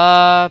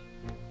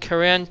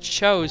Coran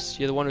chose.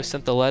 You're the one who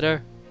sent the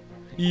letter?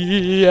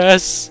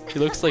 Yes! He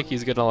looks like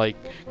he's gonna, like,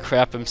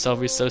 crap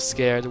himself. He's so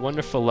scared.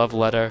 Wonderful love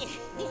letter.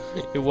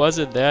 It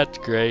wasn't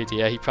that great.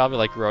 Yeah, he probably,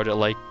 like, wrote it,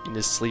 like, in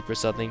his sleep or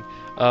something.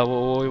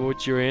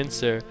 What's your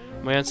answer?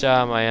 My answer,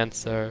 my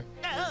answer.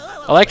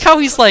 I like how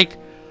he's, like,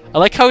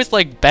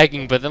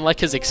 begging, but then,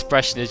 like, his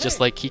expression is just,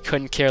 like, he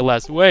couldn't care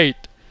less. Wait!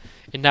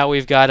 And now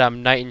we've got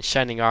Knight in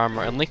Shining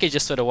Armor, and Link is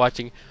just sort of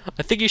watching.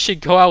 I think you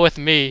should go out with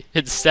me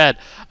instead.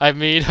 I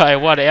mean, I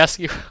want to ask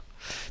you.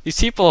 These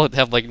people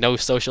have like no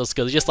social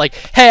skills. They're just like,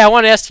 hey, I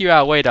want to ask you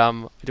out. Wait,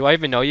 do I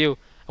even know you?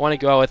 I want to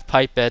go out with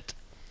Pipette.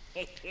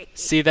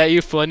 See that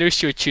you fool? I knew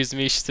she would choose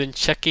me. She's been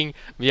checking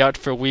me out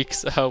for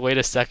weeks. Oh, wait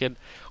a second.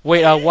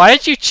 Wait, why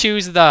did you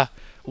choose the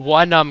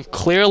one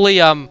clearly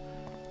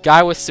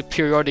guy with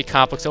superiority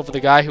complex over the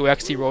guy who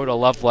actually wrote a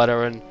love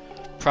letter and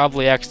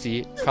probably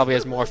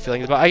has more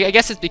feelings? But I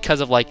guess it's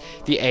because of like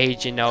the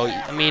age, you know.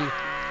 I mean,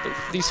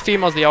 these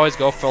females, they always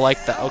go for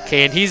like the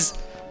okay, and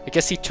I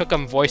guess he took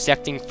voice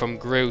acting from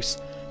Groose.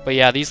 But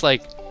yeah, these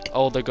like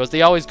older girls,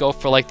 they always go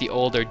for like the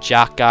older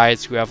jock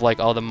guys who have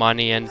like all the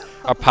money and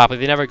are popular.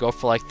 They never go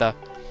for like the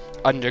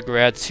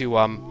undergrads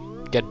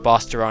who get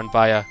bossed around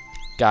by a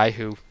guy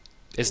who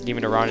isn't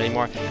even around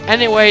anymore.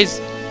 Anyways,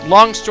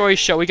 long story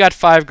short, we got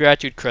 5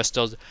 gratitude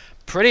crystals.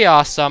 Pretty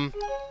awesome.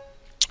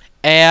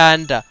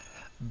 And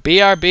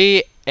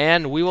BRB,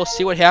 and we will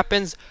see what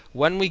happens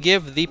when we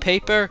give the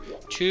paper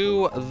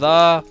to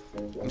the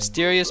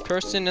mysterious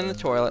person in the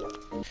toilet.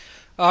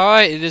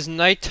 Alright, it is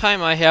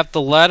nighttime. I have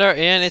the letter,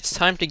 and it's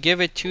time to give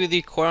it to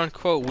the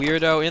quote-unquote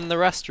weirdo in the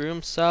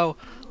restroom. So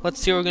let's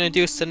see what we're gonna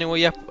do. So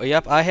anyway,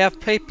 yep, I have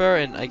paper,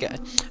 and I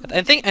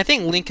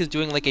think Link is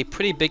doing like a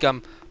pretty big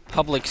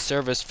public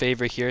service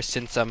favor here,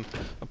 since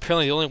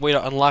apparently the only way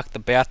to unlock the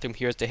bathroom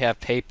here is to have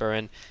paper.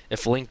 And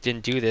if Link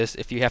didn't do this,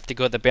 if you have to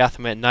go to the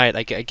bathroom at night,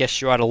 I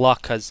guess you're out of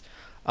luck, because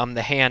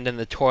the hand in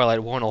the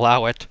toilet won't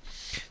allow it.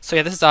 So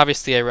yeah, this is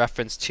obviously a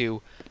reference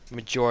to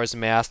Majora's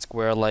Mask,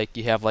 where like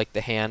you have like the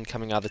hand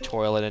coming out of the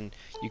toilet, and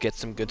you get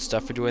some good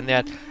stuff for doing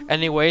that.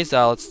 Anyways,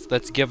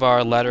 let's give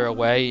our letter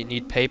away. You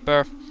need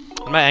paper.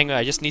 I'm not angry.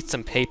 I just need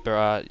some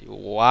paper.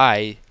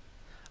 Why?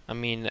 I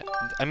mean,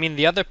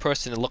 the other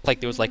person, it looked like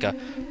there was like a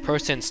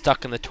person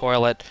stuck in the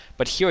toilet,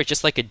 but here it's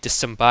just like a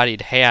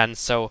disembodied hand.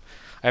 So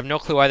I have no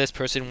clue why this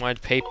person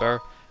wanted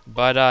paper.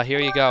 But here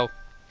you go.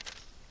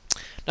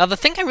 Now the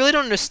thing I really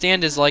don't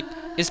understand is like,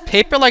 is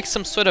paper like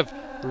some sort of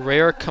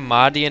rare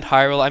commodity in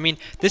Hyrule? I mean,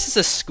 this is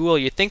a school.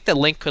 You'd think that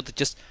Link could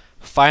just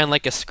find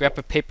like a scrap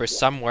of paper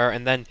somewhere,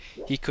 and then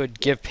he could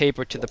give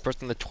paper to the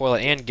person in the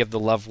toilet and give the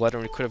love letter,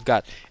 and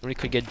we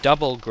could get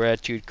double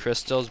gratitude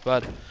crystals.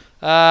 But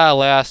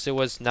alas, it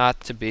was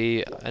not to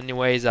be.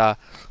 Anyways,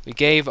 we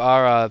gave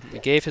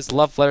his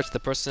love letter to the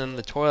person in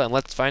the toilet, and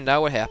let's find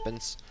out what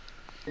happens.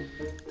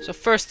 So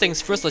first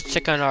things first, let's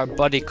check on our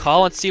buddy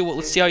Colin.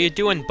 Let's see how you're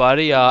doing,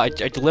 buddy. I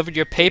delivered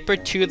your paper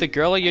to the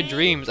girl of your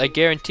dreams. I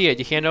guarantee it.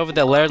 You hand over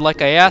that letter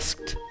like I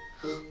asked.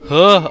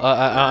 Huh?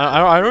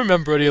 I don't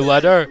remember any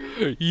letter.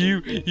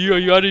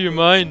 You out of your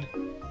mind?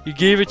 You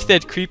gave it to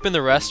that creep in the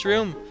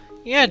restroom?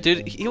 Yeah,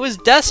 dude. He was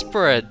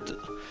desperate.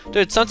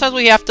 Dude, sometimes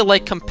we have to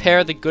like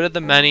compare the good of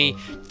the many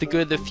to the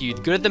good of the few.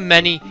 The good of the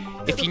many,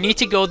 if you need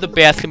to go to the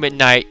bathroom at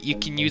night, you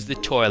can use the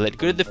toilet.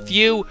 Good of the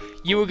few,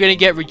 you were gonna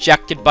get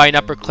rejected by an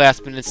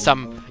upperclassman and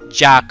some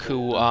jock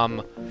who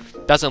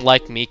doesn't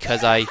like me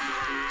because I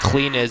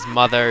clean his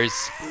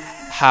mother's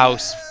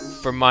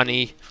house for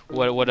money.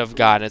 Would have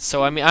gotten it.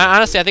 So I mean,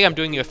 honestly, I think I'm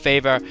doing you a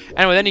favor.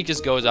 Anyway, then he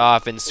just goes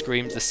off and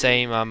screams the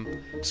same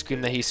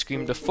scream that he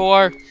screamed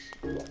before.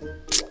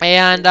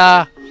 And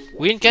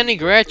we didn't get any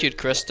gratitude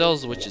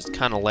crystals, which is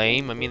kind of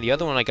lame. I mean, the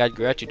other one I got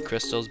gratitude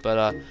crystals,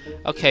 but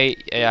okay,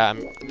 yeah,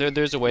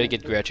 there's a way to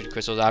get gratitude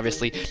crystals,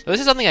 obviously. Now, this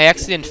is something I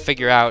actually didn't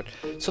figure out.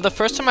 So the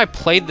first time I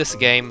played this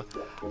game,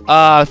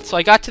 so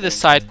I got to this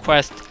side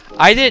quest.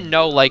 I didn't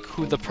know like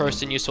who the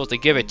person you're supposed to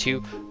give it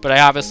to, but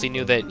I obviously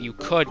knew that you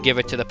could give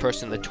it to the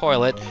person in the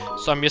toilet.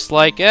 So I'm just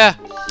like, yeah,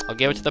 I'll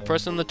give it to the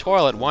person in the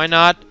toilet. Why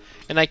not?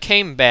 And I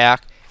came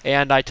back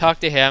and I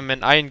talked to him,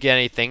 and I didn't get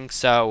anything.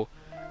 So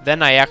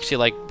then I actually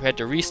like had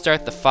to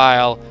restart the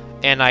file,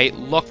 and I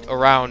looked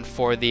around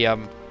for the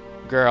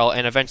girl,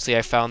 and eventually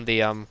I found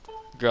the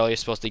girl you're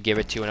supposed to give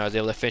it to, and I was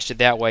able to finish it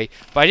that way.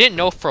 But I didn't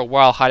know for a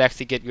while how to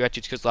actually get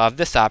gratitude crystals out of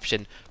this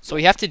option. So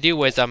what you have to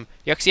do is you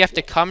actually have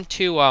to come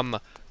to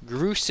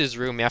Groose's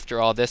room after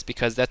all this,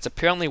 because that's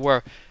apparently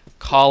where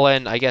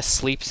Colin, I guess,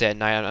 sleeps at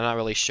night. I'm not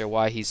really sure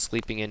why he's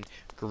sleeping in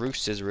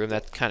Groose's room.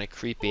 That's kind of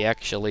creepy,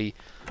 actually.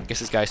 I guess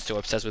this guy's so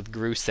obsessed with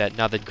Groose that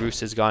now that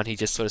Groose is gone, he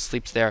just sort of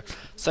sleeps there.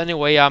 So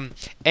anyway,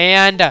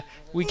 and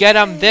we get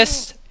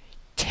this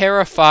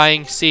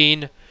terrifying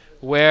scene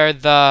where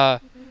the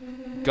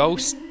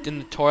ghost in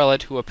the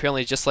toilet, who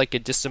apparently is just like a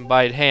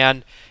disembodied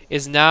hand,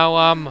 is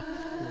now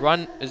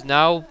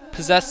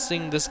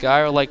possessing this guy,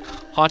 or like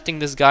haunting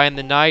this guy in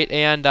the night.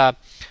 And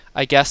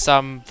I guess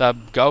the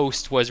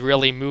ghost was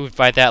really moved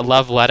by that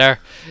love letter.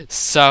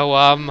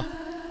 So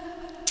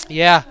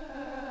yeah,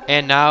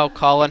 and now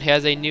Colin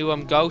has a new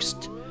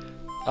ghost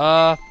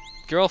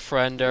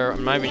girlfriend, or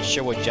I'm not even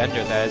sure what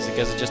gender that is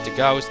because it's just a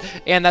ghost.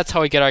 And that's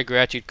how we get our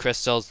gratitude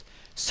crystals.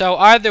 So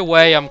either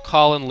way,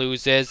 Colin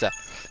loses.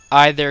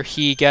 Either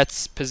he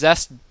gets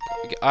possessed,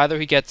 either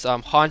he gets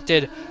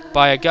haunted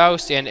by a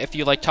ghost, and if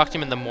you like talk to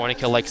him in the morning,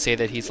 he'll like say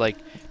that he's like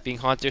being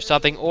haunted or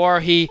something,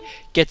 or he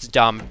gets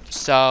dumped.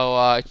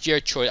 So it's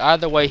your choice.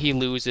 Either way, he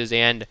loses,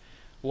 and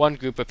one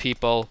group of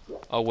people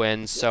a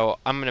win. So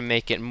I'm gonna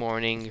make it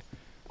morning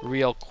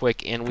real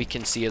quick, and we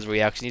can see his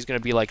reaction. He's gonna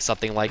be like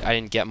something like, "I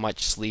didn't get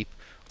much sleep,"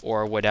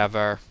 or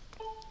whatever.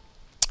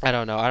 I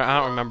don't know. I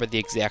don't remember the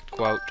exact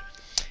quote.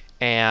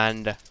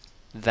 And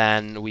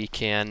then we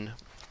can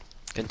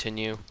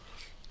continue.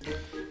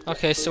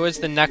 Okay, so it's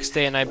the next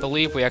day, and I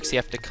believe we actually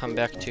have to come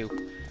back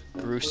to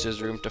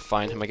Bruce's room to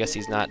find him. I guess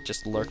he's not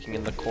just lurking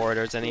in the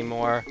corridors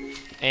anymore.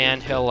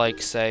 And he'll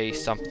like say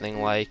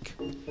something like,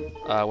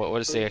 what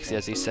does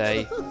he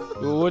say?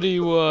 "Well, what do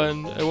you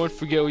want? I won't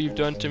forget what you've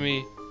done to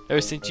me. Ever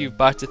since you've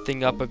bought the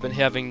thing up, I've been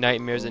having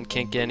nightmares and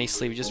can't get any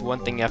sleep. Just one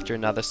thing after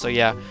another." So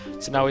yeah,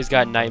 so now he's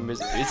got nightmares.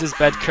 Is his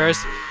bed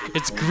cursed?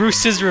 It's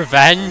Bruce's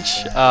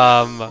revenge.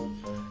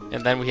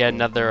 And then we had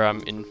another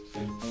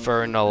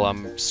infernal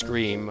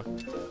scream.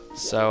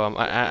 So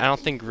I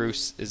don't think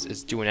Bruce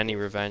is doing any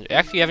revenge.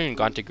 Actually, I haven't even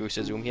gone to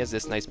Bruce's room. He has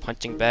this nice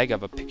punching bag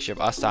of a picture of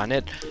us on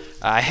it.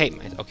 I hate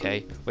my.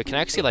 Okay, wait, can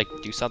I actually like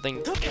do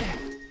something?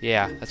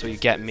 Yeah, that's what you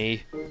get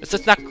me. Let's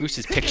just knock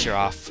Bruce's picture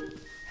off.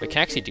 Wait, can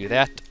I actually do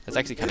that? That's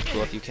actually kind of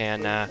cool if you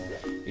can.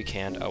 You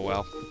can't. Oh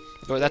well.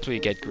 Oh, that's what you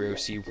get,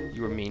 Bruce. You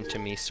were mean to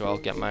me, so I'll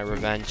get my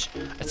revenge.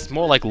 It's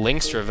more like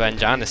Link's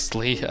revenge,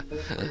 honestly.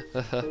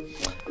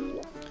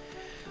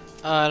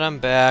 And I'm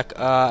back.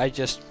 I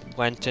just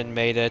went and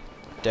made it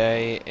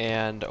day,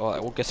 and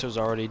well, I guess it was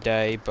already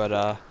day,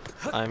 but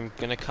I'm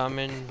gonna come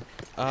and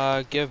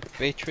give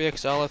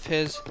Beatrix all of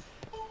his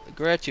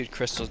gratitude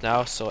crystals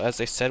now. So as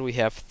I said, we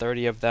have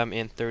 30 of them,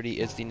 and 30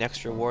 is the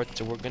next reward,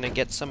 so we're gonna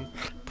get some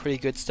pretty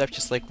good stuff,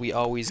 just like we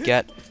always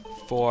get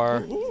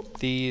for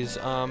these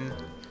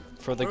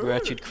for the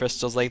gratitude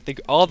crystals. Like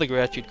all the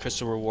gratitude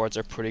crystal rewards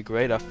are pretty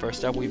great.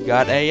 First up, we've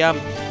got a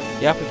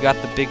we've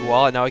got the big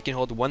wallet. Now we can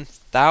hold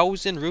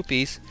 1,000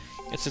 rupees,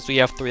 and since we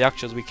have 3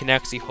 extras, we can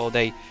actually hold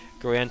a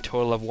grand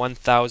total of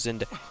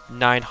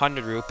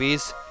 1,900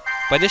 rupees.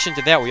 By addition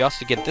to that, we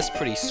also get this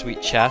pretty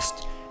sweet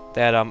chest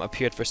that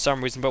appeared for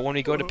some reason, but when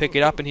we go to pick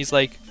it up, and he's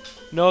like,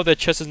 "No, that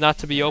chest is not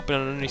to be opened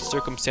under any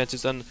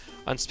circumstances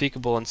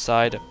unspeakable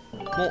inside."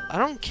 Well, I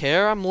don't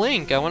care. I'm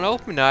Link. I want to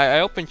open it. I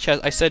opened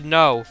chest. I said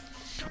no.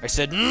 I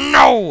said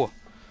no.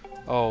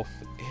 Oh,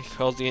 he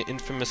calls the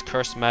infamous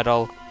cursed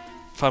metal.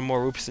 Found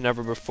more rupees than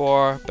ever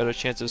before. Better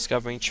chance of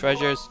discovering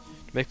treasures.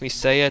 To make me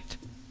say it.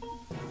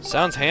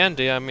 Sounds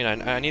handy. I mean,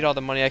 I need all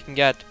the money I can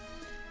get.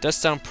 Does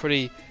sound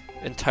pretty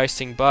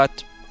enticing,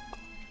 but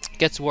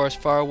gets worse,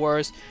 far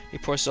worse. He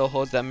poor soul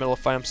holds that metal,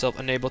 find himself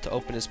unable to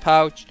open his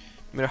pouch.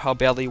 No matter how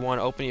badly you want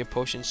to open your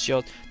potion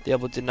shield, they're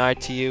able to deny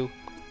it to you.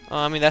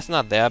 I mean, that's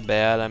not that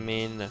bad. I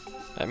mean,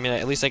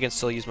 at least I can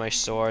still use my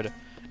sword.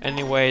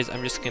 Anyways,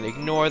 I'm just gonna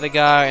ignore the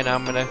guy, and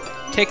I'm gonna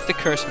take the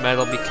cursed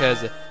metal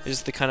because this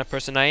is the kind of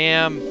person I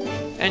am.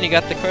 And you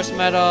got the cursed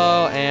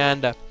metal,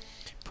 and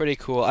pretty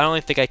cool. I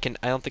don't think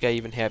I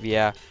even have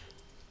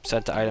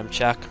sent to item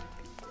check.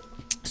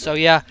 So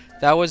yeah,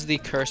 that was the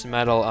cursed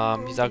metal.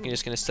 He's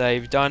just gonna say,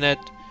 "You've done it.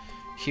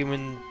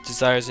 Human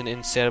desires an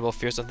insatiable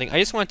fear," something. I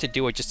just wanted to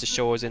do it just to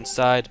show what was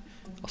inside.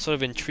 Sort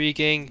of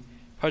intriguing.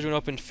 Hard to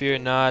open, fear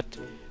not.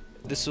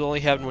 This will only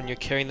happen when you're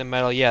carrying the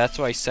metal. Yeah, that's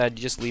what I said.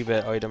 You just leave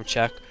it at item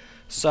check.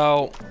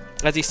 So,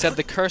 as he said,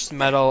 the cursed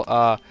metal,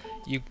 I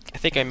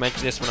think I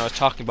mentioned this when I was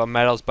talking about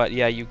metals, but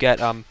yeah, you get,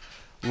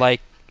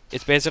 like,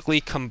 it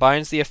basically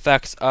combines the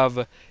effects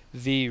of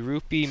the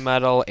rupee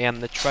metal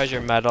and the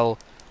treasure metal,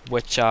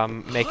 which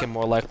make it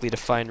more likely to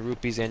find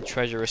rupees and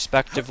treasure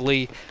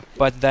respectively.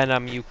 But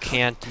then you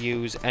can't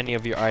use any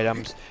of your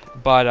items.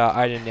 But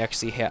I didn't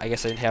actually I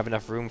guess I didn't have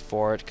enough room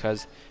for it,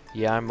 because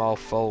yeah, I'm all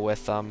full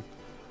with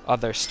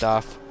other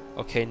stuff.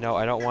 Okay, no,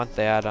 I don't want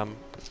that. I'm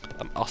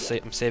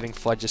saving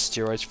Fledge's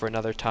steroids for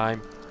another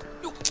time.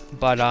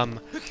 But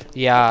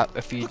yeah,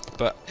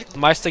 but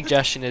my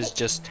suggestion is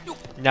just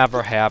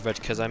never have it,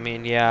 because I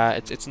mean, yeah,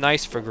 it's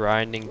nice for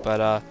grinding,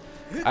 but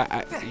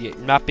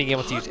not being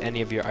able to use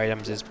any of your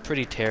items is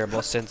pretty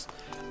terrible, since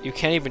you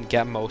can't even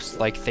get most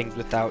things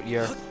without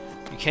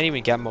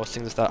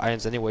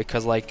items anyway.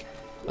 Because like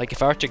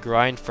if I were to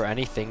grind for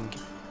anything,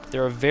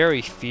 there are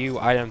very few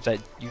items that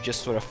you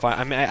just sort of find.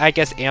 I mean, I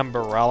guess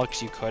amber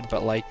relics you could,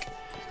 but like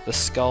the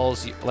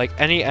skulls,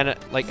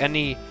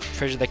 any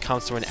treasure that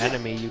comes from an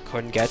enemy you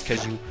couldn't get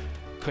because you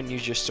couldn't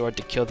use your sword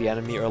to kill the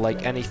enemy, or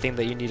like anything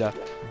that you need a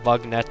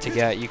bug net to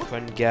get, you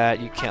couldn't get.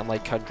 You can't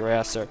like cut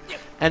grass or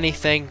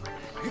anything.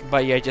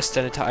 But yeah, just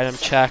send it to item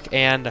check,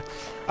 and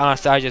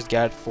honestly, I just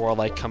get it for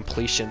like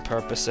completion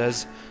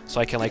purposes, so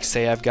I can like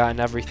say I've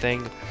gotten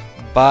everything.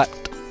 But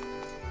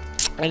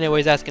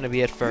anyways, that's gonna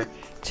be it for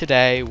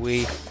today.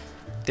 We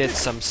did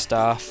some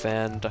stuff,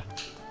 and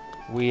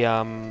we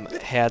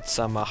had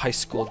some high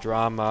school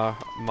drama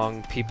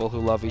among people who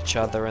love each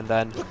other, and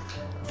then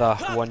the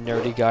one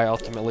nerdy guy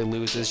ultimately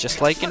loses,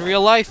 just like in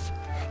real life.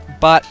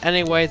 But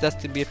anyways, that's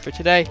gonna be it for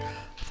today.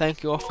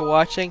 Thank you all for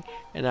watching,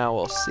 and I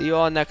will see you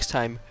all next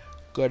time.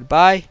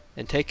 Goodbye,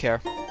 and take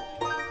care.